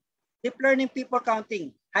 Then, deep learning people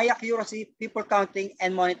counting, high accuracy people counting,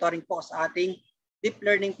 and monitoring po sa ating deep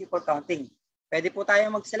learning people counting. Pwede po tayo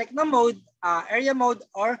mag-select ng mode, area mode,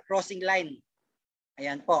 or crossing line.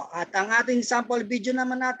 Ayan po. At ang ating sample video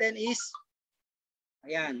naman natin is,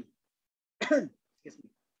 ayan. Excuse me.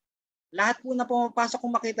 Lahat po na pumapasok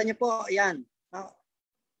kung makita nyo po, ayan.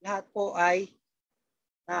 Lahat po ay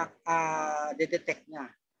detect niya.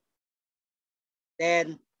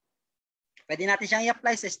 Then, pwede natin siyang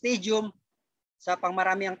i-apply sa stadium, sa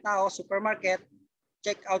pangmaramiang tao, supermarket,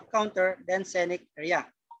 checkout counter, then scenic area.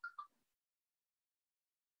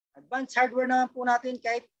 Advanced hardware naman po natin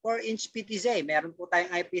kahit 4-inch PTZ. Meron po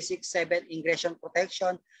tayong IP67 ingression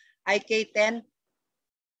protection, IK10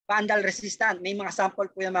 vandal resistant. May mga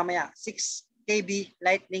sample po yan mamaya. 6 kb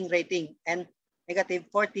lightning rating and negative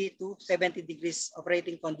 40 to 70 degrees of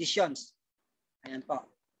rating conditions. Ayan po.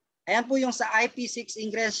 Ayan po yung sa IP6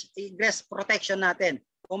 ingress protection natin.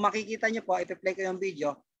 Kung makikita nyo po, ipi-play ko yung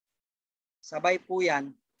video, sabay po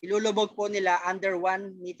yan. Ilulubog po nila under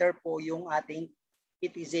 1 meter po yung ating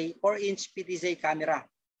PTZ, 4-inch PTZ camera,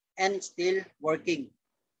 and it's still working.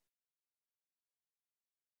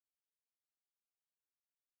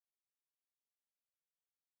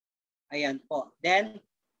 Ayan po. Then,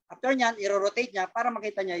 after nyan, i-rotate niya para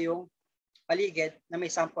makita niya yung paligid na may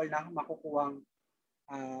sample na makukuhang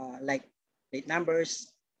like plate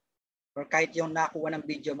numbers or kahit yung nakuha ng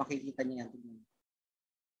video, makikita niya yan.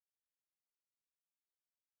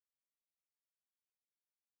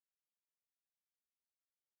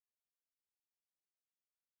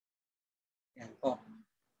 Ayan po.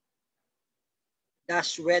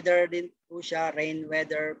 Dash weather din po siya, rain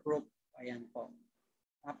weather proof. Ayan po.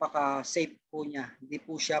 Napaka-safe po niya. Hindi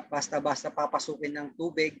po siya basta-basta papasukin ng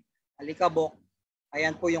tubig, alikabok.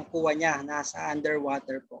 Ayan po yung kuha niya, nasa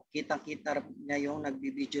underwater po. Kitang-kita niya yung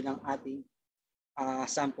nagbibideo ng ating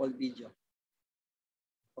sample video.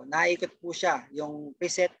 So, naikot po siya. Yung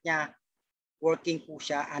preset niya, working po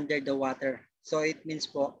siya under the water. So it means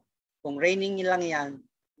po, kung raining lang yan,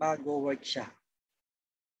 mag-work siya.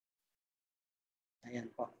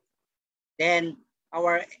 Ayan po. Then,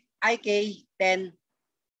 our IK10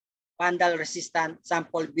 vandal resistant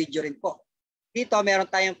sample video rin po. Dito, meron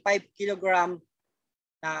tayong 5 kg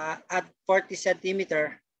na at 40 cm,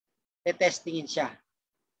 testingin siya.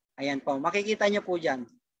 Ayan po. Makikita nyo po dyan,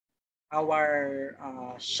 our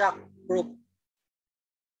shock proof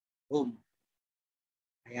boom.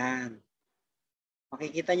 Ayan.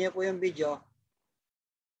 Makikita nyo po yung video,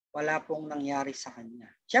 wala pong nangyari sa kanya.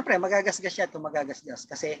 Siyempre, magagasgas siya, magagasgas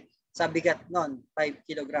kasi sa bigat nun, 5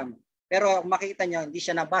 kg. Pero makikita nyo, hindi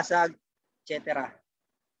siya nabasag, etc.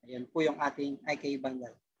 Ayan po yung ating IK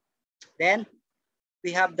bundle. Then,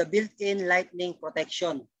 we have the built-in lightning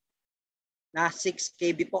protection na 6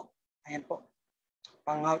 kb po. Ayan po.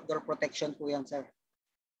 Pang outdoor protection po yan, sir.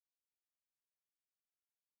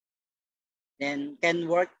 Then, can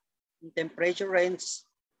work in temperature range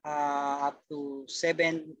up to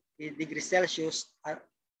 7 degrees Celsius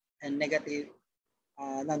and negative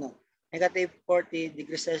negative 40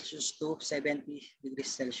 degrees Celsius to 70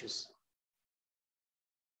 degrees Celsius.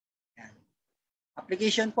 Yan.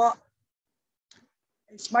 Application po,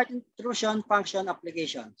 smart intrusion function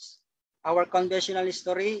applications. Our conventional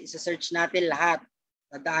history, isa-search natin lahat,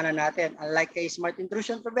 dadaanan natin. Unlike kay smart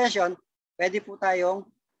intrusion prevention, pwede po tayong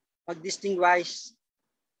mag-distinguish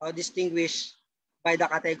or distinguish by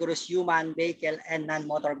the categories human, vehicle, and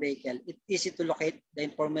non-motor vehicle. It's easy to locate the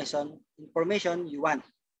information you want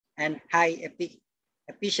and high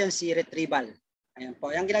efficiency retrieval. Ayan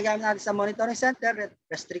po. Yung ginagamit natin sa monitoring center,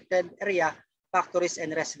 restricted area, factories,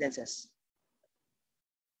 and residences.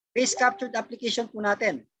 Face captured application po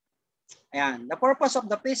natin. Ayan. The purpose of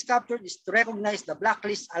the face captured is to recognize the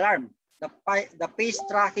blacklist alarm, the face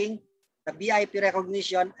tracking, the BIP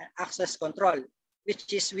recognition, and access control,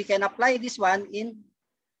 which is we can apply this one in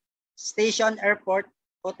station, airport,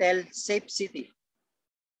 hotel, safe city.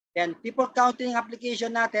 Then people counting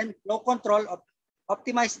application natin, flow control,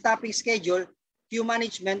 optimized stopping schedule, queue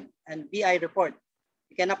management, and BI report.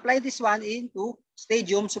 You can apply this one into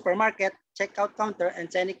stadium, supermarket, checkout counter,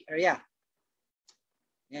 and scenic area.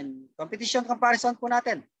 And competition comparison po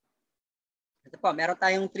natin. Ito po, meron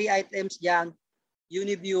tayong 3 items dyan.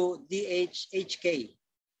 Uniview DHHK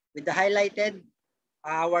with the highlighted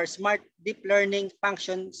our smart deep learning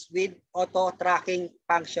functions with auto tracking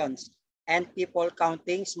functions and people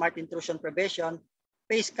counting, smart intrusion prevention,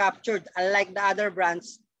 face captured. Unlike the other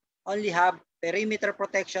brands, only have perimeter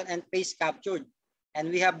protection and face captured. And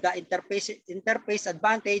we have the interface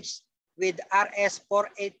advantage with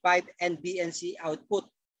RS485 and BNC output.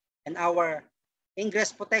 And our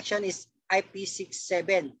ingress protection is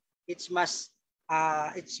IP67. It's much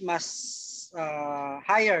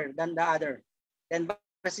higher than the other. Then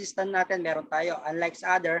resistance natin meron tayo. Unlike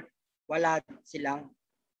sa other, wala silang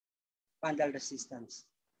vandal resistance.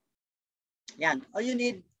 Yan. All you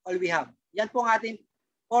need, all we have. Yan po ang ating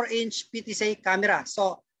 4-inch PTC camera.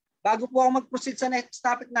 So, bago po ako mag-proceed sa next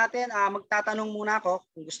topic natin, magtatanong muna ako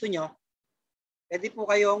kung gusto nyo. Pwede po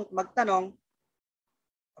kayong magtanong.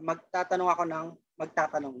 Magtatanong ako ng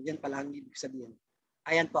magtatanong. Yan pala ang ibig sabihin.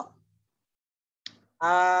 Ayan po.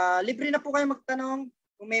 Libre na po kayo magtanong.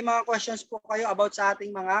 Kung may mga questions po kayo about sa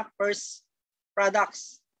ating mga first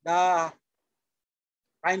products, the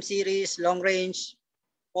Prime Series, long range,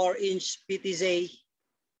 4-inch PTZ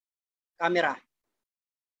camera.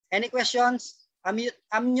 Any questions?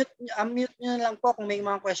 Unmute nyo lang po kung may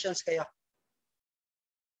mga questions kayo.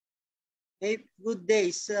 Okay, good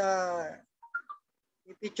days.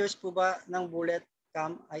 May pictures po ba ng bullet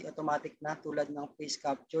cam ay automatic na tulad ng face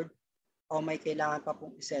captured o may kailangan pa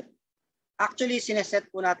pong iset? Actually, sineset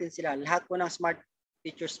po natin sila. Lahat po ng smart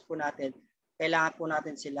features po natin, kailangan po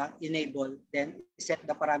natin sila enable, then set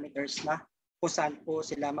the parameters na kung saan po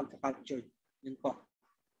sila magka-captured. Yun po.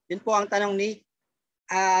 Yun po ang tanong ni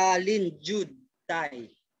Lynn Jude Tai.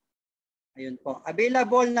 Ayun po.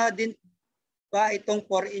 Available na din ba itong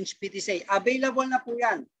 4-inch PTC? Available na po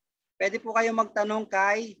yan. Pwede po kayo magtanong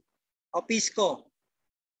kay Opisco.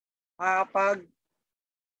 Kapag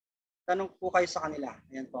tanong po kayo sa kanila.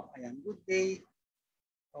 Ayan po. Ayan. Good day.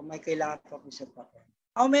 O may kailangan po po set up.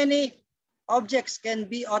 How many objects can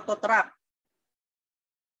be auto-track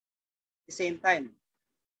at the same time?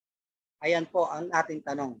 Ayan po ang ating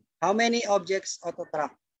tanong. How many objects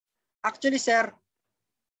auto-track? Actually, sir,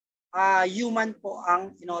 human po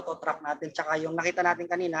ang in-auto-track natin. Tsaka yung nakita natin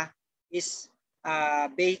kanina is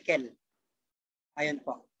vehicle. Ayan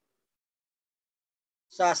po.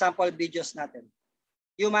 Sa sample videos natin.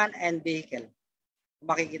 Human and vehicle.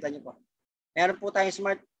 Makikita nyo po. Meron po tayong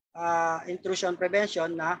smart intrusion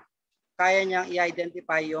prevention na kaya niyang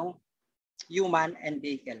i-identify yung human and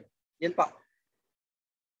vehicle. Yun po.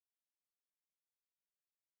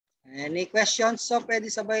 Any questions? So, pwede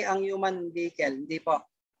sabay ang human vehicle? Hindi po.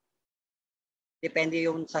 Depende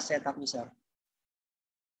yung sa setup niyo, sir.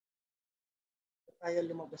 Tayo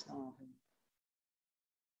lumabas ng akin.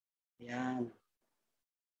 Yan.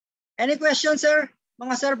 Any questions, sir?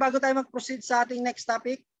 Mga sir, bago tayo mag-proceed sa ating next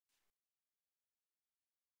topic.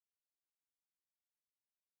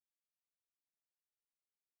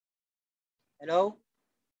 Hello?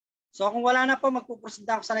 So kung wala na po, magpo-proceed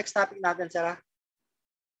na ako sa next topic natin, sir.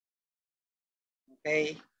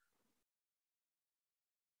 Okay.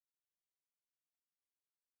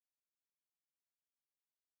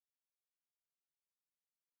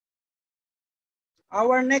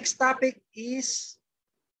 Our next topic is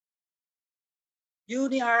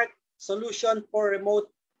Uniarch solution for remote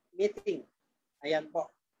meeting. Ayan po.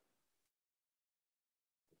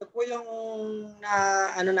 Ito po yung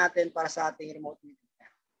ano natin para sa ating remote meeting.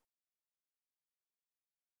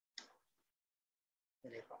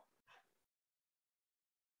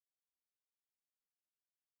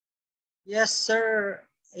 Yes, sir.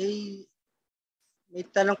 May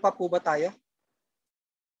tanong pa po ba tayo?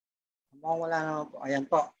 Wala naman po. Ayan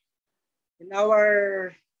po. In our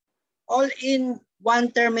all-in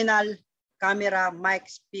one terminal camera, mic,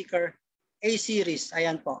 speaker, A-series.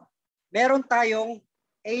 Ayan po. Meron tayong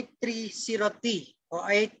 830T o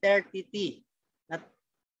 830T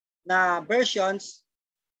na versions.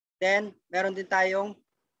 Then, meron din tayong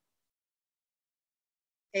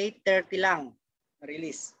 830 lang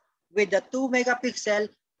release. With the 2 megapixel,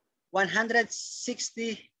 100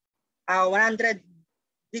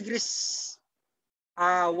 degrees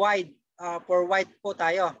wide for wide po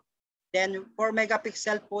tayo. Then 4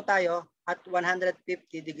 megapixel po tayo at 150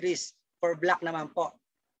 degrees for black naman po.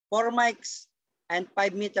 4 mics and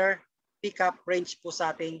 5 meter pickup range po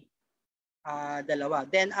sa ating dalawa.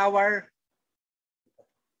 Then our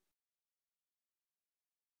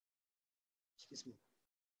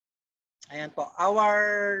Ayan po.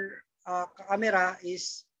 Our camera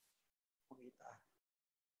is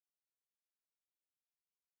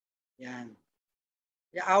yan.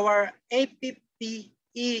 Our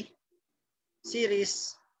A50E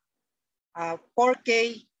series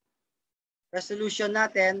 4K resolution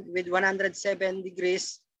natin with 107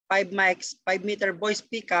 degrees, 5 mics, 5 meter voice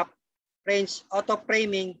pickup, range, auto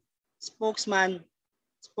framing, spokesman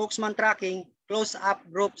tracking, close-up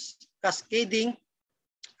groups, cascading,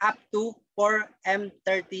 up to 4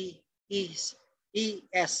 M30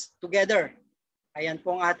 ES together. Ayan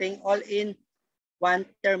po ang ating all-in one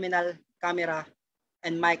terminal camera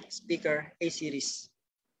and mic speaker A-series.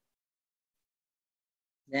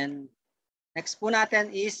 Then next po natin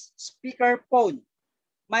is speaker phone.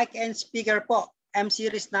 Mic and speaker po,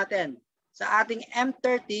 M-series natin. Sa ating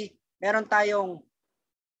M30, meron tayong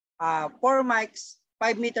 4 mics,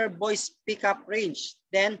 5 meter voice pickup range.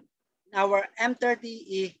 Then our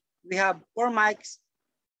M30E, we have 4 mics,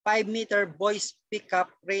 5 meter voice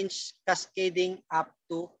pickup range cascading up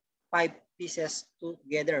to 5 pieces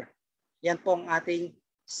together. Yan po ang ating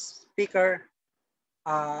speaker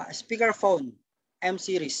phone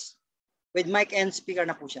M-series with mic and speaker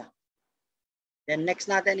na po siya. Then next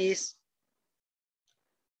natin is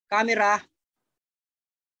camera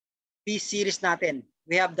B-series natin.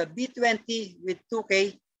 We have the B20 with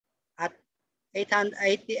 2K at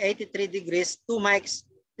 83 degrees, 2 mics,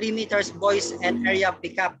 3 meters voice and area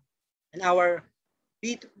pickup. And our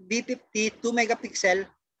B50 2 megapixel,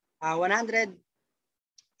 108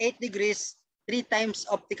 degrees, 3 times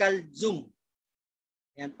optical zoom.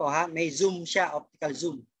 Yan po ha, may zoom siya, optical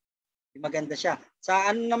zoom. Maganda siya.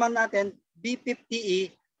 Sa ano naman natin,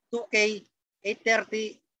 B50E 2K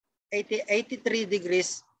 83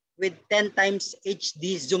 degrees with 10 times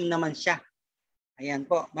HD zoom naman siya. Ayan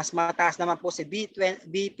po, mas mataas naman po si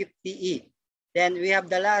B50E. Then we have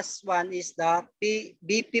the last one is the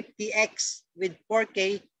B50X with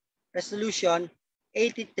 4K resolution,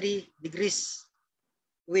 83 degrees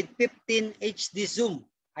with 15 HD zoom.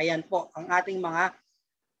 Ayan po ang ating mga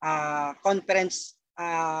conference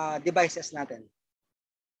devices natin.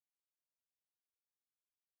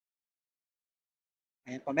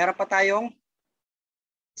 Ayan po, meron pa tayong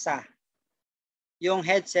isa, yung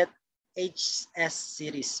headset HS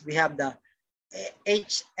series. We have the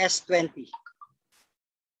HS20.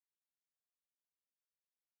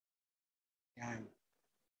 Yan.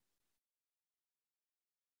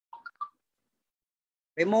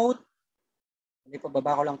 Remote, hindi po,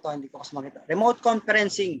 baba ko lang to, hindi ko kasi makita. Remote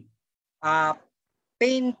conferencing.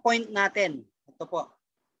 Pain point natin. Ito po.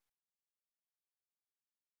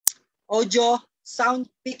 Audio,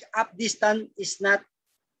 sound pick up distance is not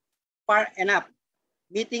far enough.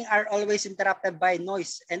 Meetings are always interrupted by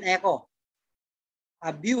noise and echo.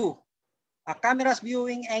 A camera's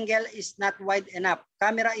viewing angle is not wide enough.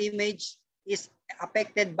 Camera image is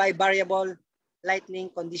affected by variable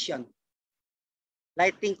lighting condition.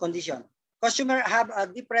 Customers have a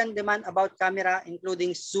different demand about camera,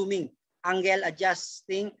 including zooming, angle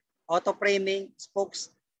adjusting, auto framing,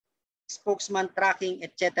 spokesman tracking,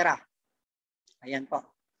 etc. Ayan po.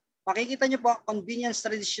 Makikita nyo po, convenience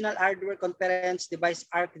traditional hardware conference device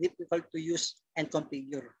are difficult to use and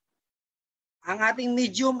configure. Ang ating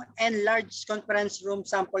medium and large conference room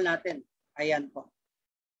sample natin. Ayan po.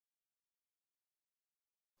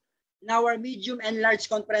 In our medium and large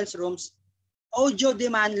conference rooms, audio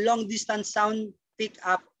demand long distance sound pick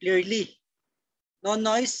up clearly. No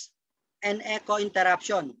noise and echo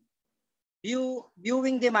interruption.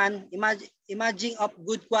 Viewing demand, imaging of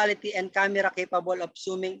good quality and camera capable of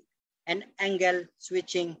zooming and angle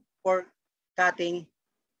switching for cutting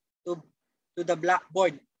to the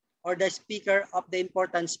blackboard or the speaker of the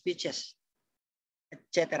important speeches,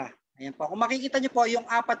 etc. Ayan po. Kung makikita nyo po, yung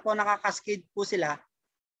apat po nakakaskade po sila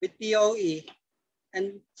with PoE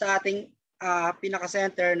and sa ating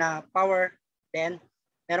pinaka-center na power, then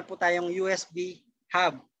meron po tayong USB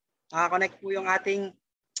hub. Nakakonect po yung ating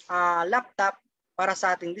laptop para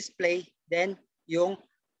sa ating display, then yung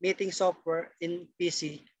meeting software in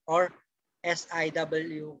PC or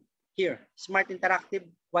SIW here. Smart Interactive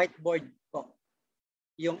Whiteboard po.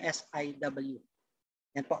 Yung SIW.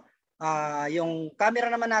 Yan po. Yung camera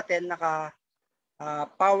naman natin,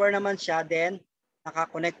 power naman siya, then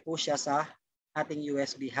naka-connect po siya sa ating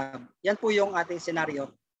USB hub. Yan po yung ating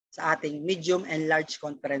scenario sa ating medium and large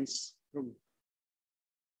conference room.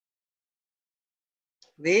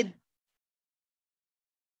 With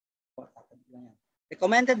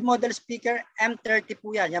recommended model speaker, M30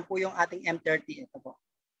 po yan. Yan po yung ating M30. Ito po.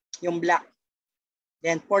 Yung black.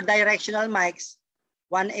 Then for directional mics,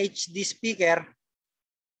 1 HD speaker,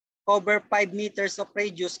 cover 5 meters of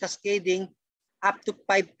radius, cascading up to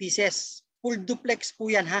 5 pieces. Full duplex po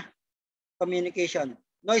yan ha. Communication.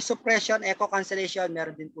 Noise suppression, echo cancellation,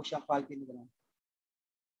 meron din po siyang quality.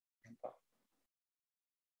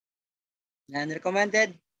 And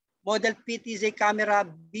recommended model PTZ camera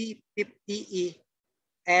B50E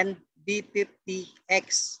and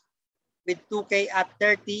B50X with 2K at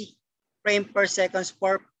 30 frame per seconds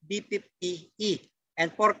for B50E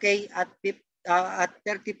and 4K at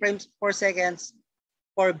 30 frames per seconds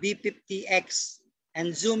for B50X.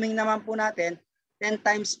 And zooming naman po natin, 10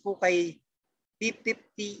 times po kay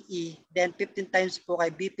B50E, then 15 times po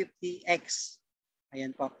kay B50X.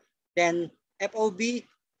 Ayan po. Then FOV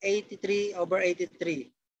 83/83,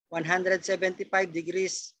 175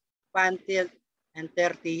 degrees fan tilt and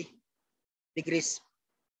 30 degrees.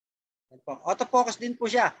 Ayan po. Autofocus din po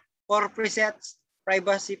siya for presets,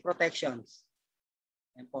 privacy protections.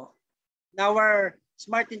 Ayan po. Now our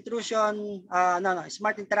smart intrusion,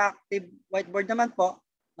 smart interactive whiteboard naman po,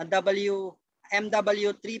 na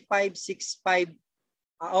MW3565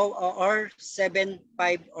 or 75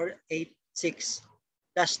 or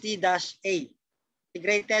 86-T-A.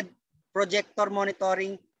 Integrated projector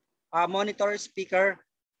monitoring, monitor speaker,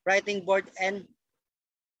 writing board, and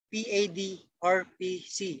PAD or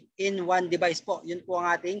PC in one device po. Yun po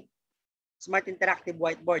ang ating smart interactive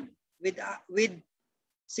whiteboard with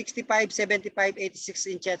 65, 75, 86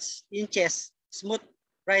 inches smooth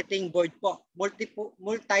writing board po.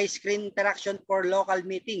 Multi-screen interaction for local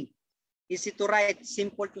meeting. Easy to write,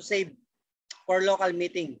 simple to save for local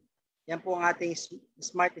meeting. Yan po ang ating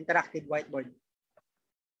smart interactive whiteboard.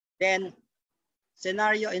 Then,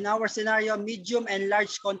 in our scenario, medium and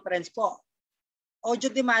large conference po.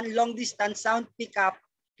 Audio demand, long distance, sound pickup,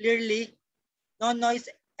 clearly, no noise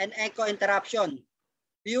and echo interruption.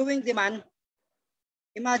 Viewing demand,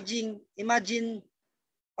 imagine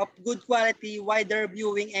of good quality, wider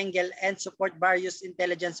viewing angle, and support various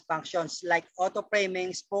intelligence functions like auto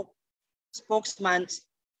framing, spokesman,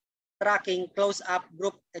 tracking, close-up,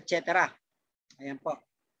 group, etc. Ayan po.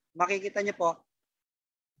 Makikita niyo po,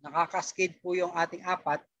 nakakaskade po yung ating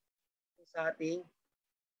apat sa ating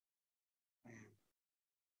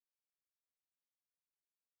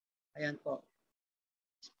ayan po.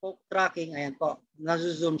 Spoke tracking, ayan po.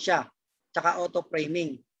 Nazo-zoom siya. Tsaka auto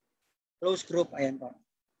framing. Close group, ayan po.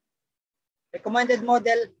 Recommended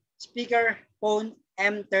model, speaker phone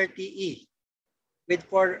M30E with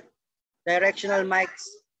 4 directional mics,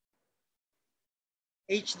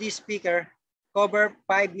 HD speaker, cover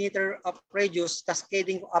 5 meter of radius,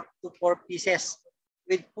 cascading up to 4 pieces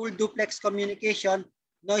with full duplex communication,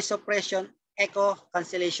 noise suppression, echo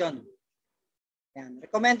cancellation. Yan.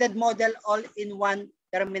 Recommended model all-in-one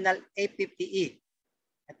terminal A50E.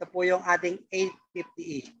 Ito po yung ating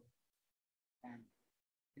A50E. Yan.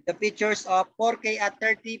 The features of 4K at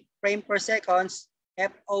 30 frame per seconds,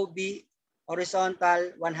 FOV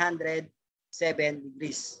horizontal 107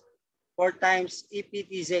 degrees. 4 times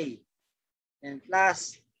EPTZ. And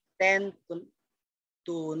plus 10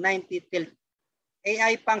 to 90 tilt.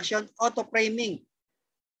 AI function, auto framing,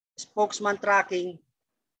 spokesman tracking,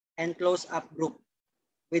 and close-up group.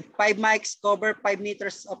 With 5 mics, cover 5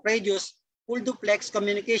 meters of radius, full duplex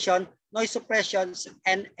communication, noise suppression,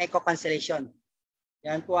 and echo cancellation.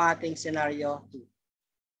 Yan po ating scenario 2.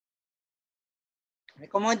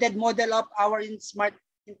 Recommended model of our smart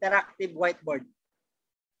interactive whiteboard.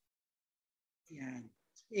 Yan.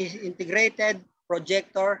 Is integrated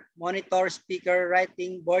projector, monitor, speaker,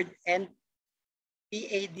 writing board, and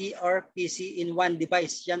PAD or PC in one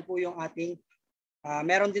device. Yan po yung ating,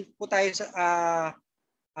 meron din po tayo sa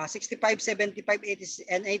 65, 75, 80,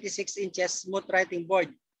 and 86 inches smooth writing board.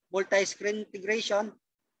 Multi-screen integration,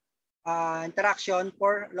 interaction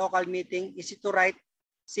for local meeting, easy to write,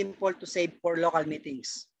 simple to save for local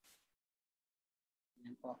meetings.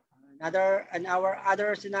 Yan po. Our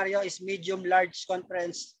other scenario is medium-large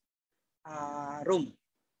conference room.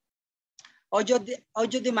 Audio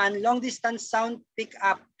demand, long distance sound pick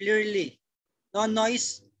up clearly, no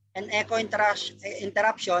noise and echo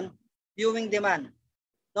interruption, viewing demand,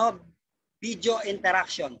 no video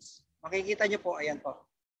interactions. Makikita nyo po, ayan po.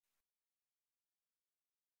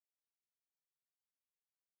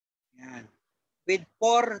 Yan. With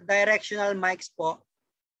 4 directional mics po,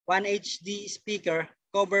 1 HD speaker,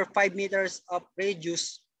 cover 5 meters of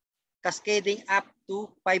radius, cascading up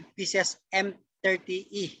to 5 pieces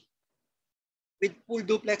M30E. With full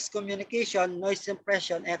duplex communication, noise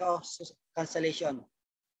suppression, echo cancellation.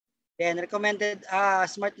 Then recommended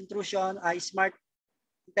smart intrusion, smart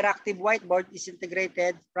interactive whiteboard is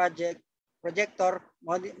integrated projector,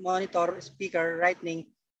 monitor, speaker, writing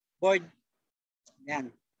board. Yan.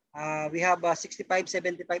 We have 65,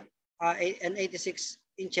 75, and 86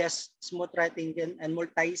 inches smooth writing and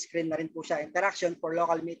multi-screen na rin po siya. Interaction for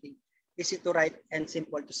local meeting. Easy to write and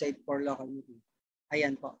simple to save for local meeting.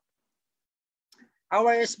 Ayan po.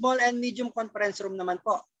 Our small and medium conference room naman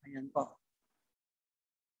po. Ayan po.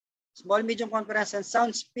 Small, medium conference and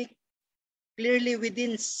sound speak clearly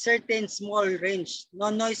within certain small range. No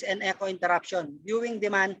noise and echo interruption. Viewing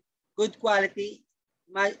demand, good quality,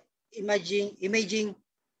 imaging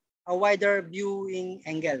a wider viewing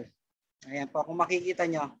angle. Ayan po, kung makikita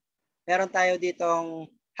nyo, meron tayo ditong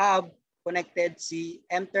hub connected si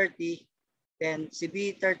M30, then si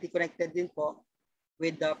B30 connected din po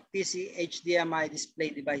with the PC HDMI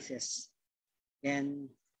display devices.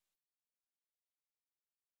 Then,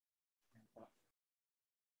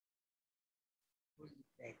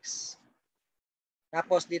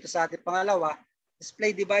 tapos dito sa ating pangalawa,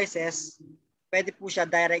 display devices, pwede po siya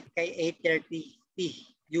direct kay 830T.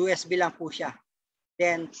 USB lang po siya.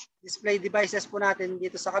 Then, display devices po natin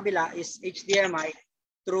dito sa kabila is HDMI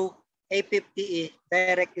through A50E.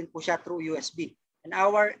 Direct din po siya through USB. And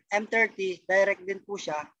our M30, direct din po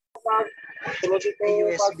siya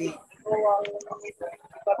USB.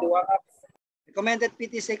 Recommended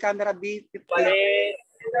PTC camera B50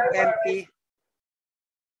 MP.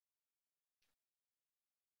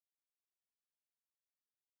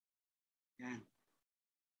 Yan.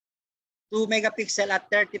 2 megapixel at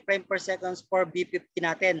 30 frame per seconds for B50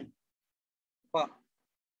 natin. Po.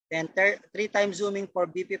 Then 3 times zooming for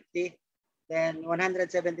B50. Then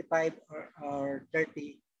 175 or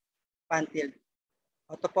 30 pan tilt.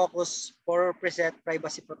 Autofocus for preset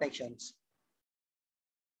privacy protections.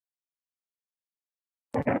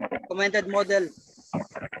 Recommended model.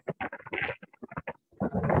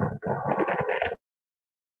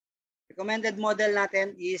 Recommended model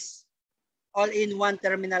natin is all-in-one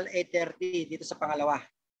terminal 830 dito sa pangalawa.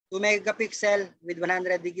 2 megapixel with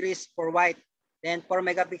 100 degrees for white. Then 4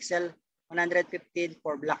 megapixel 115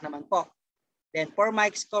 for black naman po. Then 4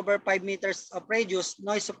 mics cover 5 meters of radius,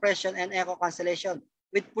 noise suppression and echo cancellation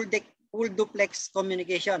with full duplex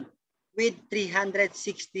communication with 360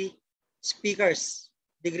 speakers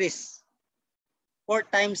degrees. 4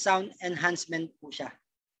 times sound enhancement po siya.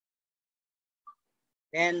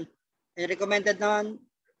 Then recommended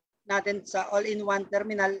natin sa all-in-one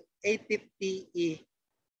terminal 850E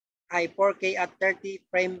ay 4K at 30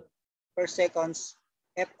 frame per seconds,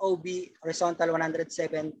 FOV horizontal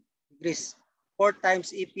 107 degrees. 4 times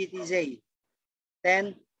EPTZ,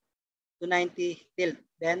 10 to 90 tilt.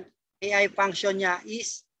 Then AI function niya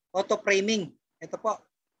is auto framing. Ito po,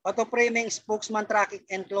 auto framing, spokesman tracking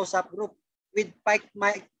and close-up group with 5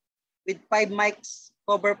 mics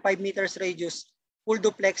cover 5 meters radius, full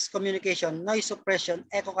duplex communication, noise suppression,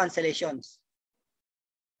 echo cancellations.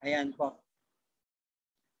 Ayan po.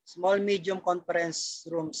 Small medium conference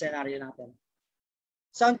room scenario natin.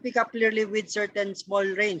 Sound pickup clearly with certain small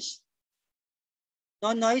range.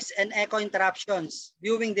 No noise and echo interruptions.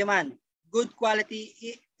 Viewing demand. Good quality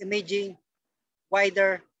imaging.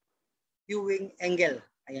 Wider viewing angle.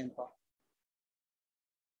 Ayan po.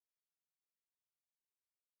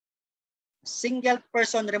 Single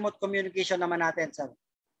person remote communication naman natin, sir.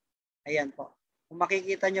 Ayan po. Kung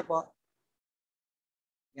makikita nyo po,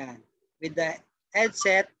 yan. With the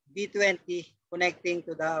headset B20 connecting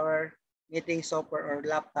to our meeting software or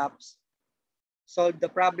laptops, solve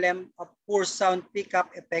the problem of poor sound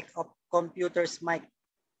pickup effect of computer's mic.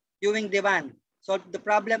 Viewing demand, solve the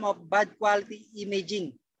problem of bad quality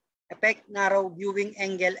imaging, effect narrow viewing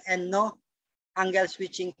angle and no angle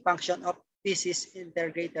switching function of PC's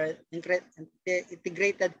integrated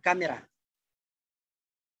camera.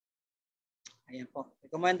 Ayan po.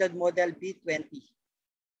 Recommended model B20.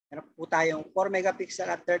 Meron po tayong 4 megapixel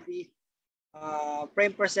at 30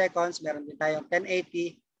 frame per seconds. Meron din tayong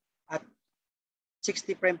 1080 at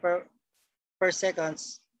 60 frame per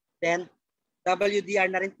seconds. Then WDR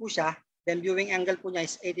na rin po siya. Then viewing angle po niya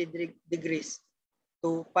is 80 degrees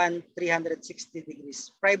to pan 360 degrees.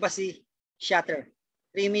 Privacy shutter.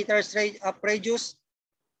 3 meters of radius,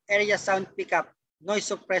 area sound pickup, noise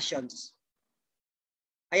suppressions.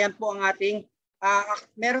 Ayan po ang ating,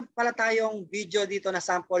 meron pala tayong video dito na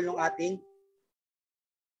sample ng ating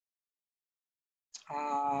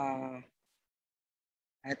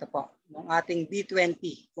ito po, ng ating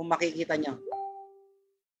B20 kung makikita nyo.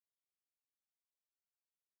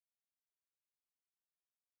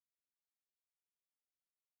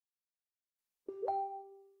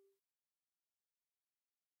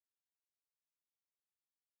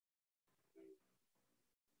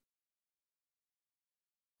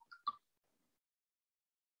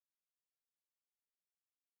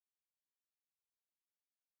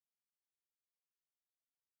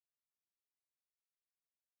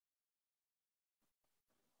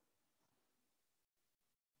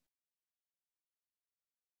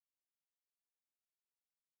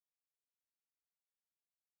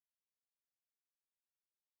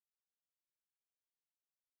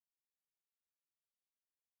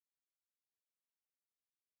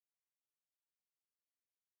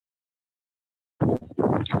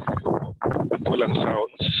 at walang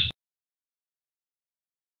sounds.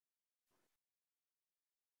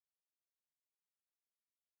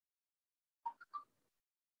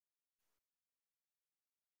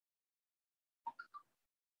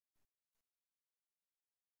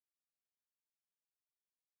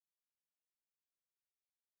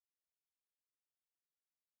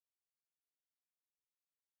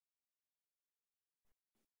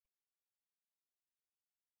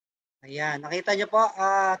 Ayan, nakita niyo po.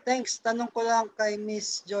 Thanks. Tanong ko lang kay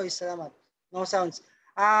Miss Joyce. Salamat. No sounds.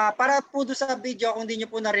 Para po doon sa video, kung hindi niyo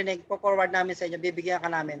po narinig, po-forward namin sa inyo. Bibigyan ka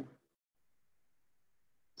namin.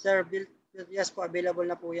 Sir, yes po, available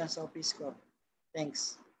na po yan sa office ko.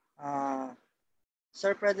 Thanks.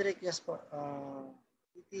 Sir Frederick, yes po.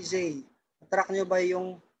 PTZ, track niyo ba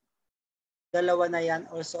yung dalawa na yan?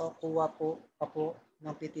 Also, kuha po pa po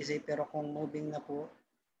ng PTZ, pero kung moving na po,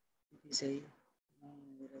 PTZ,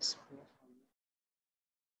 yes po.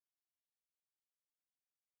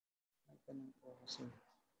 Tanong po kasi.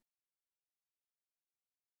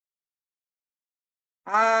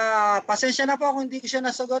 Pasensya na po kung hindi ko siya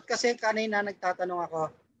nasagot kasi kanina nagtatanong ako.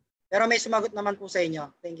 Pero may sumagot naman po sa inyo.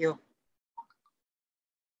 Thank you.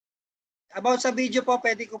 About sa video po,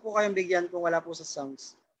 pwede ko po kayong bigyan kung wala po sa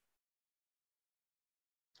sounds.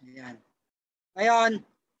 Ayan. Ngayon,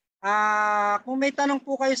 kung may tanong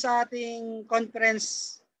po kayo sa ating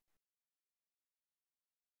conference,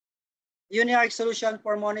 Uniarch Solution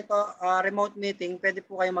for Monitor Remote Meeting, pwede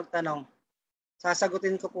po kayo magtanong.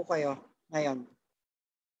 Sasagutin ko po kayo ngayon.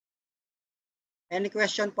 Any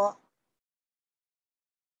question po?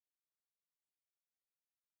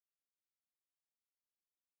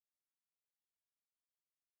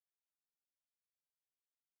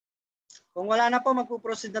 Kung wala na po,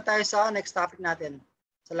 magpo-proceed na tayo sa next topic natin.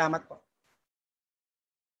 Salamat po.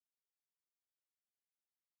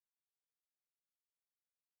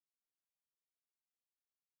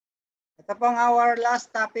 Ito po ang our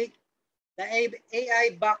last topic, the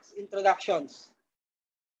AIBOX introductions.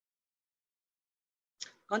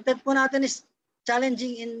 Content po natin is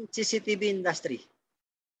challenging in CCTV industry.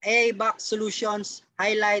 AIBOX solutions,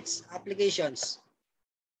 highlights, applications.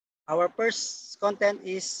 Our first content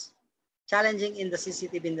is challenging in the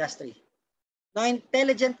CCTV industry. No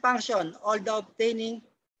intelligent function, all the obtaining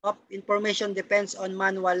of information depends on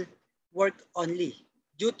manual work only.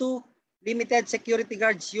 Due to limited security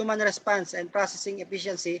guards, human response, and processing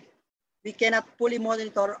efficiency, we cannot fully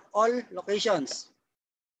monitor all locations.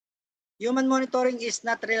 Human monitoring is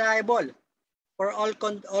not reliable for all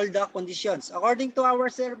the conditions. According to our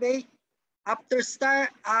survey, after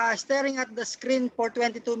staring at the screen for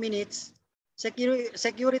 22 minutes,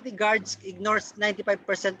 security guards ignores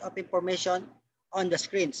 95% of information on the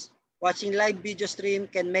screens. Watching live video stream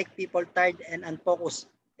can make people tired and unfocused.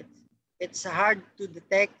 It's hard to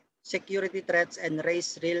detect security threats and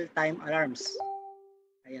raise real-time alarms.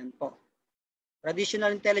 Ayan po.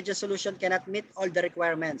 Traditional intelligence solution cannot meet all the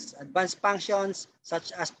requirements. Advanced functions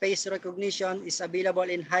such as face recognition is available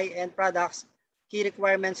in high-end products. Key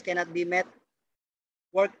requirements cannot be met.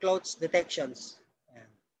 Workloads detections. Ayan.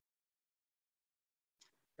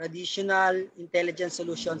 Traditional intelligence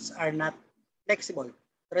solutions are not flexible.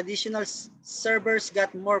 Traditional servers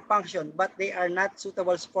got more function, but they are not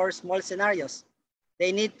suitable for small scenarios. They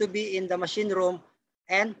need to be in the machine room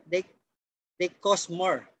and they cost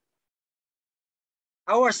more.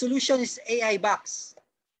 Our solution is AIBOX.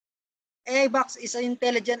 AIBOX is an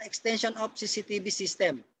intelligent extension of CCTV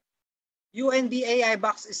system. UNV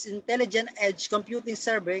AIBOX is intelligent edge computing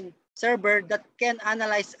server that can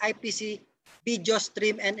analyze IPC video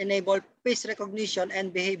stream and enable face recognition and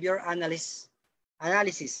behavior analysis.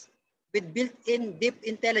 With built-in deep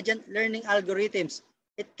intelligent learning algorithms,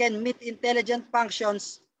 it can meet intelligent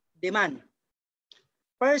functions demand.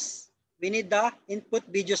 First, we need the input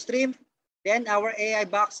video stream, then our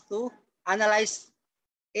AIBOX to analyze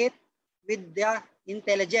it with the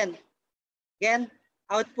intelligent. Again,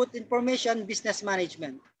 output information, business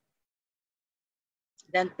management.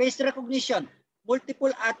 Then face recognition,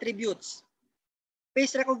 multiple attributes.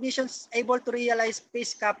 Face recognition is able to realize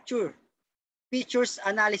face capture, features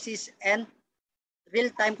analysis, and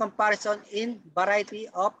real-time comparison in variety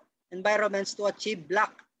of environments to achieve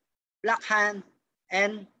black hand,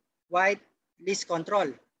 and white list control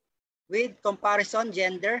with comparison,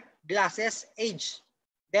 gender, glasses, age.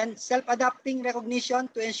 Then self-adapting recognition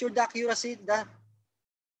to ensure the accuracy. The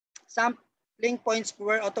sampling points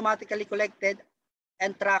were automatically collected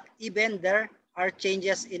and tracked even there are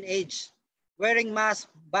changes in age. Wearing mask,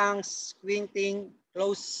 bangs, squinting,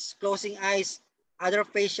 closing eyes, other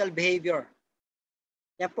facial behavior.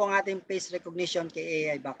 Yan po ang ating face recognition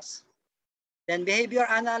kay AIBOX. Then behavior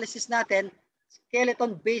analysis natin,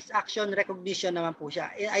 skeleton-based action recognition naman po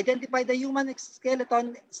siya. Identify the human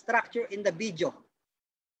skeleton structure in the video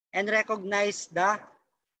and recognize the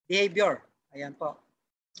behavior. Ayan po.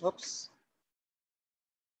 Oops.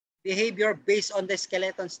 Behavior based on the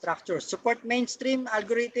skeleton structure. Support mainstream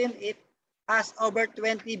algorithm. It has over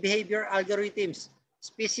 20 behavior algorithms.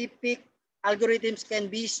 Specific algorithms can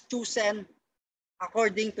be chosen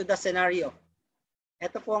according to the scenario.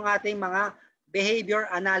 Ito po ang ating mga behavior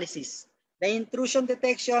analysis. The intrusion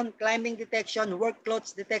detection, climbing detection, work clothes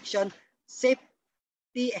detection,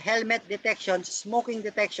 safety helmet detection, smoking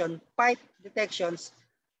detection, pipe detections,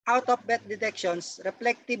 out of bed detections,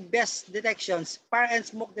 reflective vest detections, fire and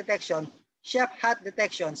smoke detection, chef hat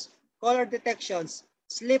detections, color detections,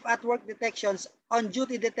 sleep at work detections, on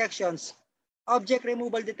duty detections, object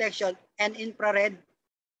removal detection, and infrared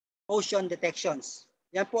motion detections.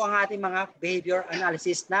 Yan po ang ating mga behavior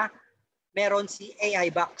analysis na meron si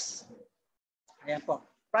AIBOX. Ayan po.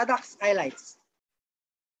 Products highlights.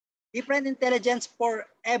 Different intelligence for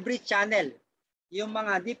every channel. Yung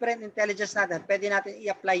mga different intelligence natin, pwede natin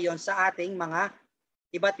i-apply yon sa ating mga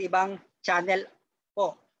iba't ibang channel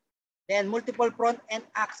po. Then multiple front end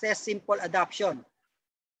access, simple adoption.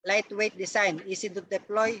 Lightweight design, easy to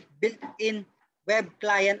deploy, built-in web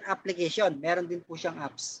client application. Meron din po siyang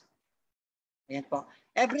apps. Ayan po.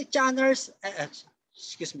 Every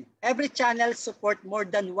channel support more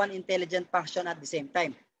than one intelligent function at the same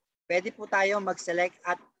time. Pwede po tayo mag-select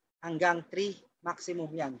at hanggang 3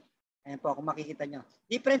 maximum yan. Ayan po, kung makikita nyo.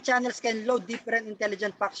 Different channels can load different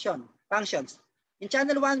intelligent functions. In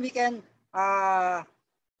channel 1, we can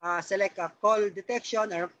select a call detection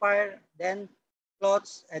or fire, then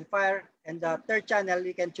clothes and fire. And the third channel,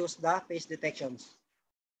 we can choose the face detections.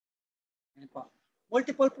 Ayan po.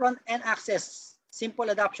 Multiple front end access, simple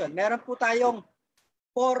adoption. Meron po tayong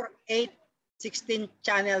 4, 8, 16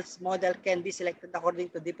 channels model can be selected according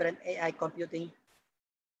to different AI computing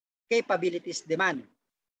capabilities demand.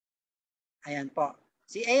 Ayan po.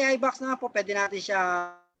 Si AIBOX naman po, pwede natin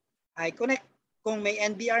siya i-connect kung may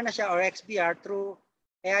NBR na siya or XBR through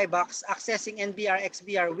AIBOX, accessing NBR,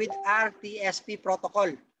 XBR with RTSP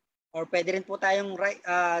protocol. Or pwede rin po tayong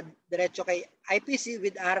diretso kay IPC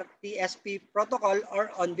with RTSP protocol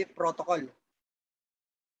or Unv Ip protocol.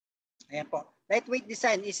 Ayan po. Lightweight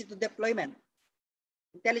design, easy to deployment.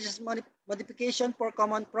 Intelligence modification for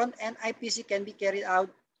common front and IPC can be carried out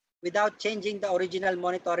without changing the original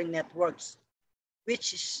monitoring networks,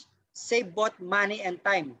 which save both money and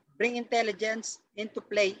time. Bring intelligence into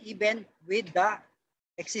play even with the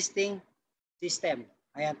existing system.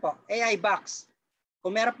 Ayan po. AIBOX.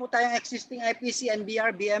 Kung meron po tayong existing IPC,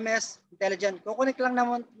 NBR, BMS, intelligent, kukunik lang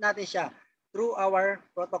naman natin siya through our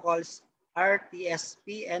protocols,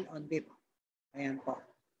 RTSP and Unv Ip. Ayan po.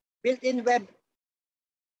 Built-in web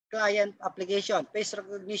client application, face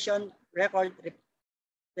recognition, record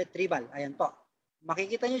retrieval. Ayan po.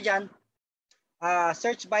 Makikita nyo dyan,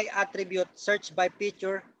 search by attribute, search by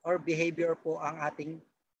feature, or behavior po ang ating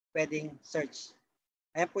pwedeng search.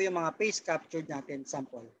 Ayan po yung mga face captured natin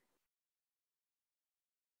sample.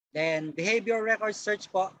 Then, behavior record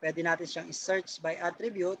search po, pwede natin siyang search by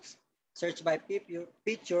attributes, search by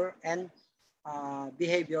feature, and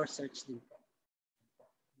behavior search din po.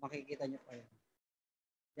 Makikita nyo po yan.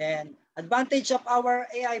 Then, advantage of our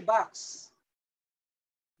AIBOX.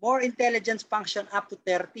 More intelligence function up to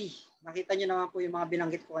 30. Nakita nyo naman po yung mga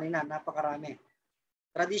binanggit ko kanina, napakarami.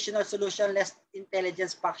 Traditional solution, less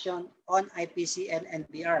intelligence function on IPC and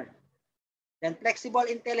NBR. Then flexible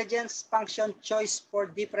intelligence function choice for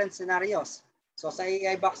different scenarios. So sa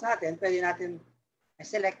AIBOX natin, pwede natin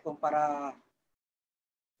select kung para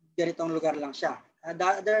ganitong lugar lang siya.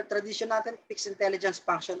 The tradition natin, fixed intelligence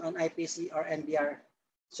function on IPC or NBR,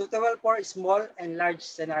 suitable for small and large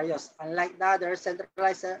scenarios. Unlike the other,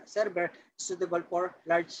 centralized server, suitable for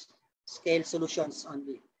large-scale solutions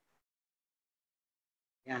only.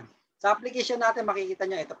 Yan. Sa application natin, makikita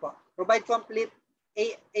nyo ito po. Provide complete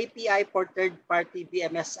API for third-party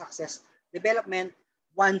BMS access development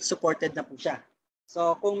once supported na po siya.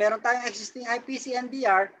 So, kung meron tayong existing IPC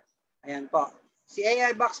NBR, ayan po. Si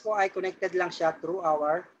AIBOX po ay connected lang siya through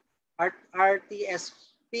our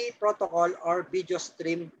RTSP protocol or video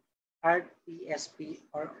stream RTSP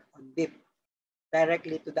or Unv Ip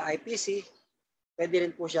directly to the IPC. Pwede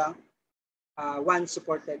rin po siyang one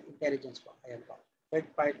supported intelligence po. Ayan po. Third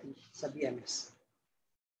party sa BMS.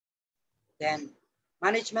 Then,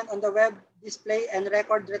 management on the web display and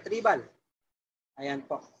record retrieval. Ayan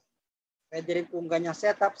po. Pwede rin pong ganyang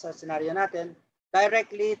setup sa scenario natin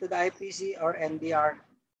directly to the IPC or NBR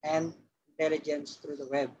and intelligence through the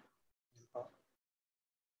web.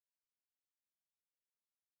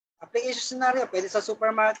 Application scenario, pwede sa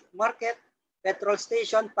supermarket, petrol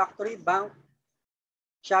station, factory, bank,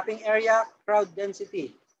 shopping area, crowd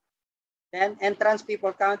density. Then entrance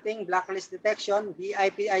people counting, blacklist detection,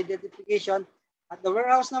 VIP identification. At the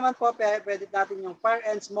warehouse naman po, pwede natin yung fire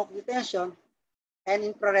and smoke detection and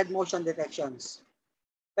infrared motion detections.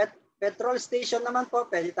 Petrol station naman po,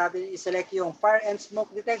 pwede natin i-select yung fire and smoke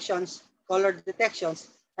detections, color detections,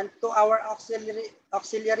 and to our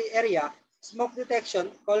auxiliary area, smoke detection,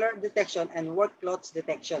 color detection, and work clothes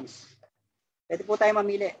detections. Pwede po tayo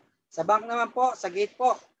mamili. Sa bank naman po, sa gate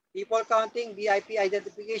po, people counting, VIP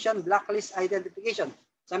identification, blacklist identification.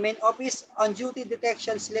 Sa main office, on-duty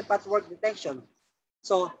detection, sleep at work detection.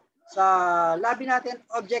 So, sa lobby natin,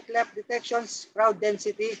 object left detections, crowd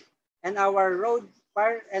density, and our road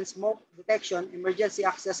fire and smoke detection, emergency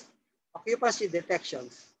access, occupancy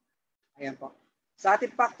detections. Ayan po. Sa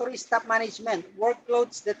ating factory staff management,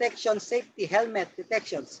 workloads detection, safety, helmet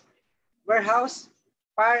detections. Warehouse,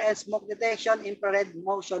 fire and smoke detection, infrared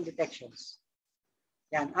motion detections.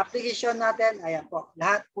 Yan, application natin, ayan po.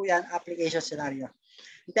 Lahat po yan, application scenario.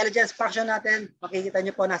 Intelligence function natin, makikita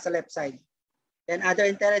nyo po nasa left side. Then other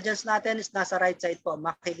intelligence natin is nasa right side po.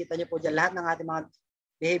 Makikita nyo po dyan lahat ng ating mga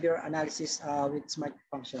behavior analysis with smart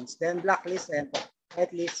functions. Then blacklist, ayan po.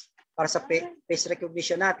 Whitelist, para sa face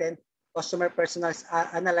recognition natin. Customer personals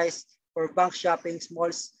analyzed for bank shopping,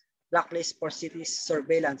 malls, blacklist for cities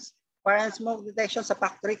surveillance. Fire and smoke detection sa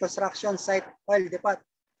factory, construction site, oil depot,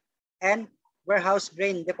 and warehouse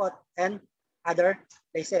grain depot, and other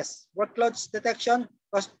places. Workloads detection,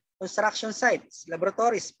 construction sites,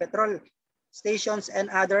 laboratories, petrol stations,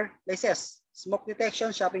 and other places. Smoke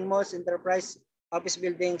detection, shopping malls, enterprise, office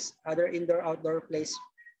buildings, other indoor-outdoor place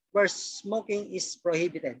where smoking is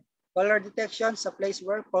prohibited. Color detection sa place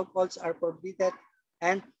where phone calls are prohibited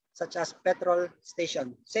and such as petrol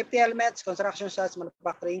station. Safety helmets, construction sites,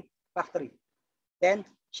 manufacturing, factory. Then,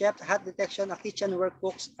 chef hat detection, a kitchen where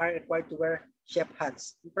cooks are required to wear chef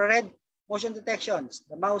hats. Infrared motion detections,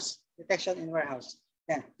 the mouse detection in warehouse.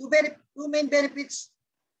 Then, two main benefits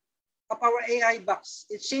of our AIBOX.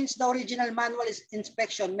 It changed the original manual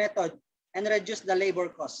inspection method and reduced the labor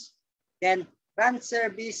costs. Then, run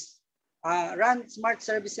smart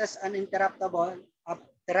services uninterruptably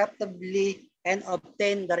and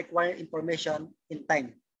obtain the required information in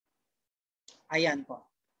time. Ayan po.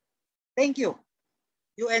 Thank you,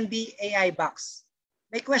 UNV AIBOX.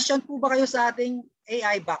 May question po ba kayo sa ating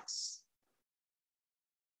AIBOX?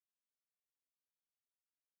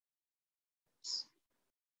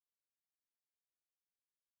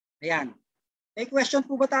 Ayan. May question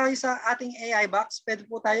po ba tayo sa ating AIBOX? Pwede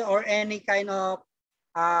po tayo or any kind of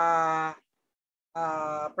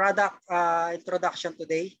product introduction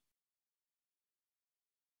today.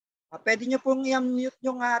 Pwede nyo pong i-mute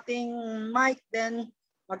yung ating mic, then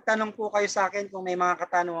magtanong po kayo sa akin kung may mga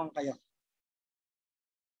katanungan kayo.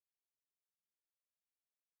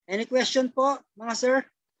 Any question po, mga sir?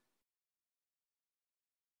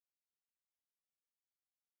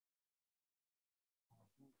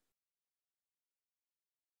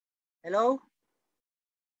 Hello?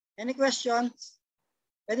 Any questions?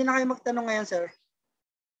 Pwede na kayo magtanong ngayon, sir.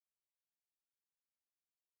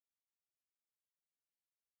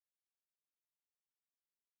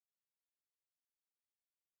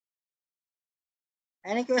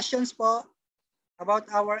 Any questions po about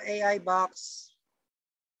our AIBOX?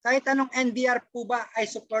 Kahit anong NBR po ba ay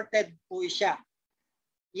supported po siya?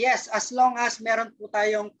 Yes, as long as meron po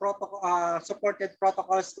tayong supported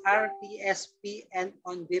protocols, RTSP and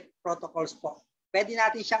Unv Ip protocols po. Pwede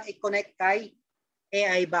natin siyang i-connect kay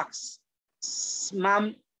AIBOX.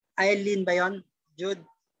 Ma'am Eileen ba yun? Jude?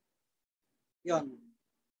 Yun.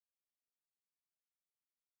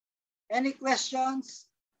 Any questions?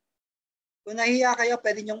 Kung nahiya kayo,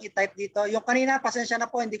 pwede nyong i-type dito. Yung kanina, pasensya na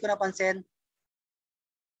po, hindi ko napansin.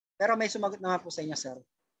 Pero may sumagot naman po sa inyo, sir.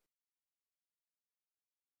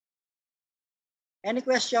 Any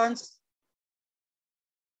questions?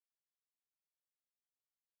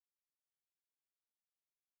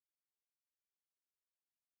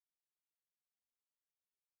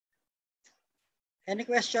 Any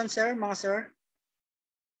questions, sir, mga sir?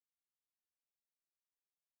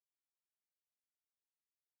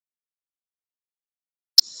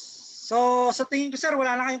 So, sa tingin ko, sir,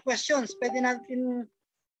 wala na kayong questions. Pwede natin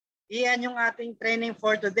iyan yung ating training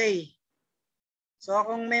for today. So,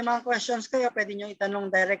 kung may mga questions kayo, pwede nyo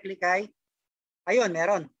itanong directly kay, ayun,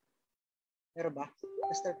 meron. Meron ba?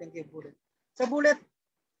 Mr. Thank you, Bullet. Sa Bullet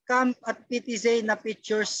Camp at PTZ na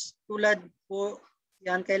features tulad po,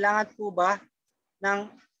 yan, kailangan po ba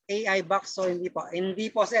ng AIBOX? So, hindi po.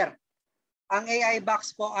 Hindi po, sir. Ang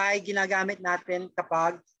AIBOX po ay ginagamit natin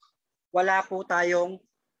kapag wala po tayong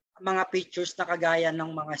mga features na kagaya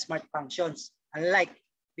ng mga smart functions. Unlike,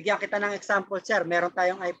 bigyan kita ng example, sir, meron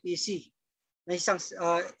tayong IPC na isang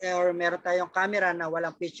or meron tayong camera na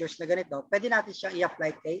walang features na ganito, pwede natin siyang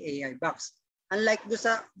i-apply kay AIBOX. Unlike do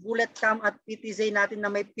sa bullet cam at PTZ natin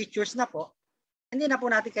na may features na po, hindi na po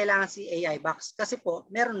natin kailangan si AIBOX kasi po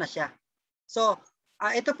meron na siya. So,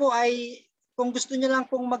 ito po ay kung gusto niyo lang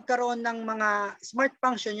pong magkaroon ng mga smart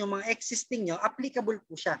function, yung mga existing nyo, applicable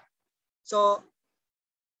po siya. So,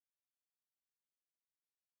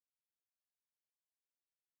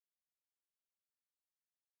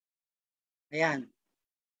 ayan.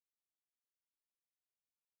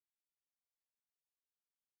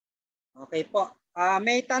 Okay po.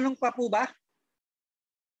 May tanong pa po ba?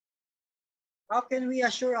 How can we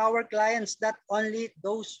assure our clients that only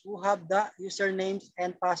those who have the usernames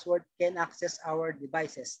and password can access our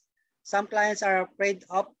devices? Some clients are afraid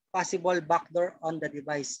of possible backdoor on the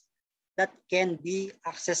device that can be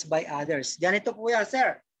accessed by others. Ganito po yan,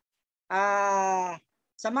 sir.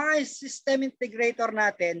 Sa mga system integrator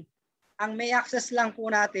natin, ang may access lang po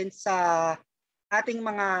natin sa ating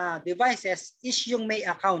mga devices is yung may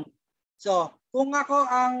account. So, kung ako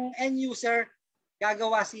ang end user,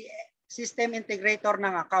 gagawa si system integrator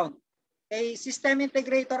ng account. Kay system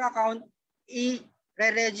integrator account,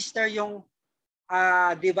 i-register yung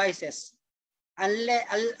devices.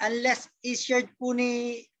 Unless issued po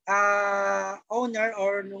ni owner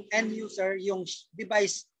or nung end user yung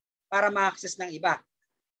device para ma-access ng iba.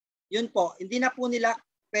 Yun po, hindi na po nila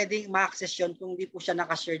pwedeng ma-access yun kung hindi po siya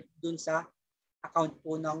nakashare dun sa account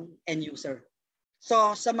po ng end user.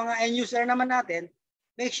 So, sa mga end user naman natin,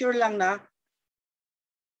 make sure lang na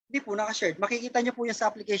hindi po nakashare. Makikita nyo po yan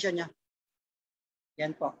sa application niya.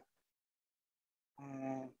 Yan po.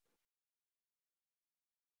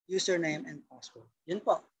 Username and password. Yun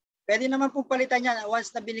po. Pwede naman po palitan yan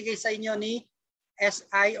once na binigay sa inyo ni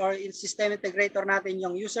SI or in system integrator natin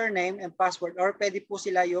yung username and password, or pwede po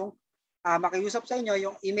sila yung makiusap sa inyo,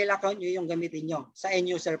 yung email account nyo yung gamitin nyo sa end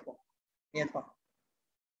user po. Yan po.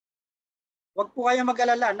 Huwag po kayong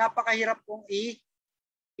mag-alala. Napakahirap pong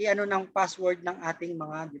i-ano ng password ng ating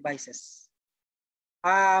mga devices.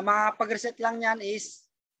 Makapag-reset lang yan is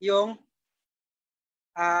yung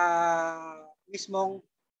mismong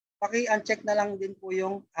paki-uncheck na lang din po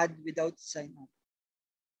yung add without sign up.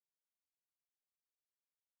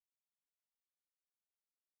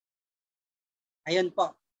 Ayun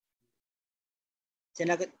po.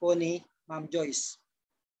 Sinagot po ni Ma'am Joyce.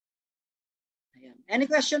 Ayan. Any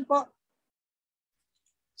question po?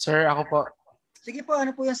 Sir, ako po. Sige po, ano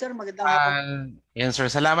po yan, sir? Magandang hapon. Yan, sir.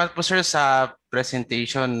 Salamat po, sir, sa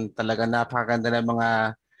presentation. Talaga napakaganda ng mga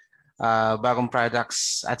bagong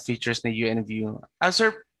products at features ni UNV.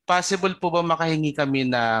 Sir, possible po ba makahingi kami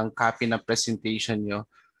ng copy ng presentation nyo?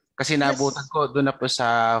 Kasi nabutan ko doon na po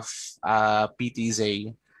sa PTZ.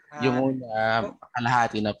 Yung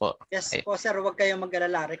kalahati na po. Yes po, sir. Huwag kayong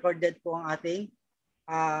mag-alala. Recorded po ang ating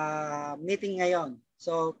meeting ngayon.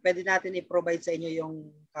 So, pwede natin i-provide sa inyo yung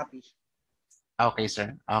copy. Okay,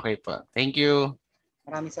 sir. Okay po. Thank you.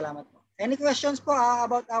 Maraming salamat po. Any questions po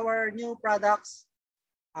about our new products?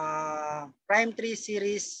 Prime 3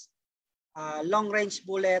 Series, long-range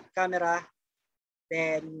bullet camera,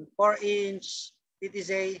 then 4-inch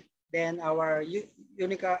PTZ, then our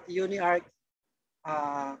Uniarch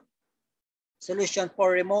solution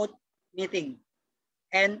for remote meeting,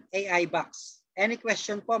 and AIBOX. Any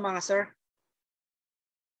question po, mga sir?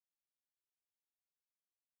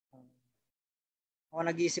 Ako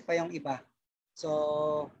nag-iisip pa yung iba.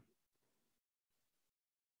 So,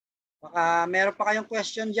 baka meron pa kayong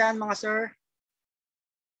question dyan, mga sir?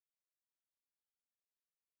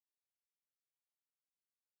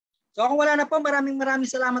 So, kung wala na po, maraming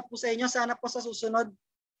salamat po sa inyo. Sana po sa susunod,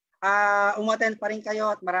 umattend pa rin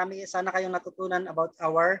kayo at sana kayong natutunan about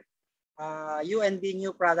our UNV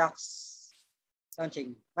New Products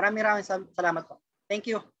launching. Maraming salamat po. Thank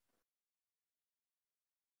you.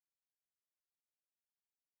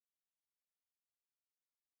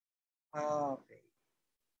 Okay.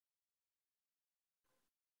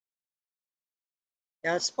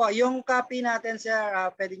 Yes po, yung copy natin, sir,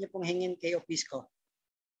 pwede nyo pong hingin kay office ko.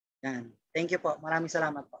 Yan. Thank you po. Maraming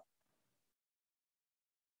salamat po.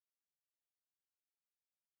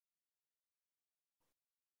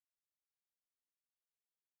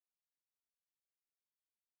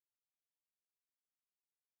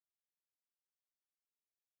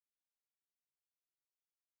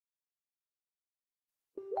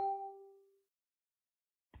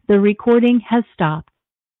 The recording has stopped.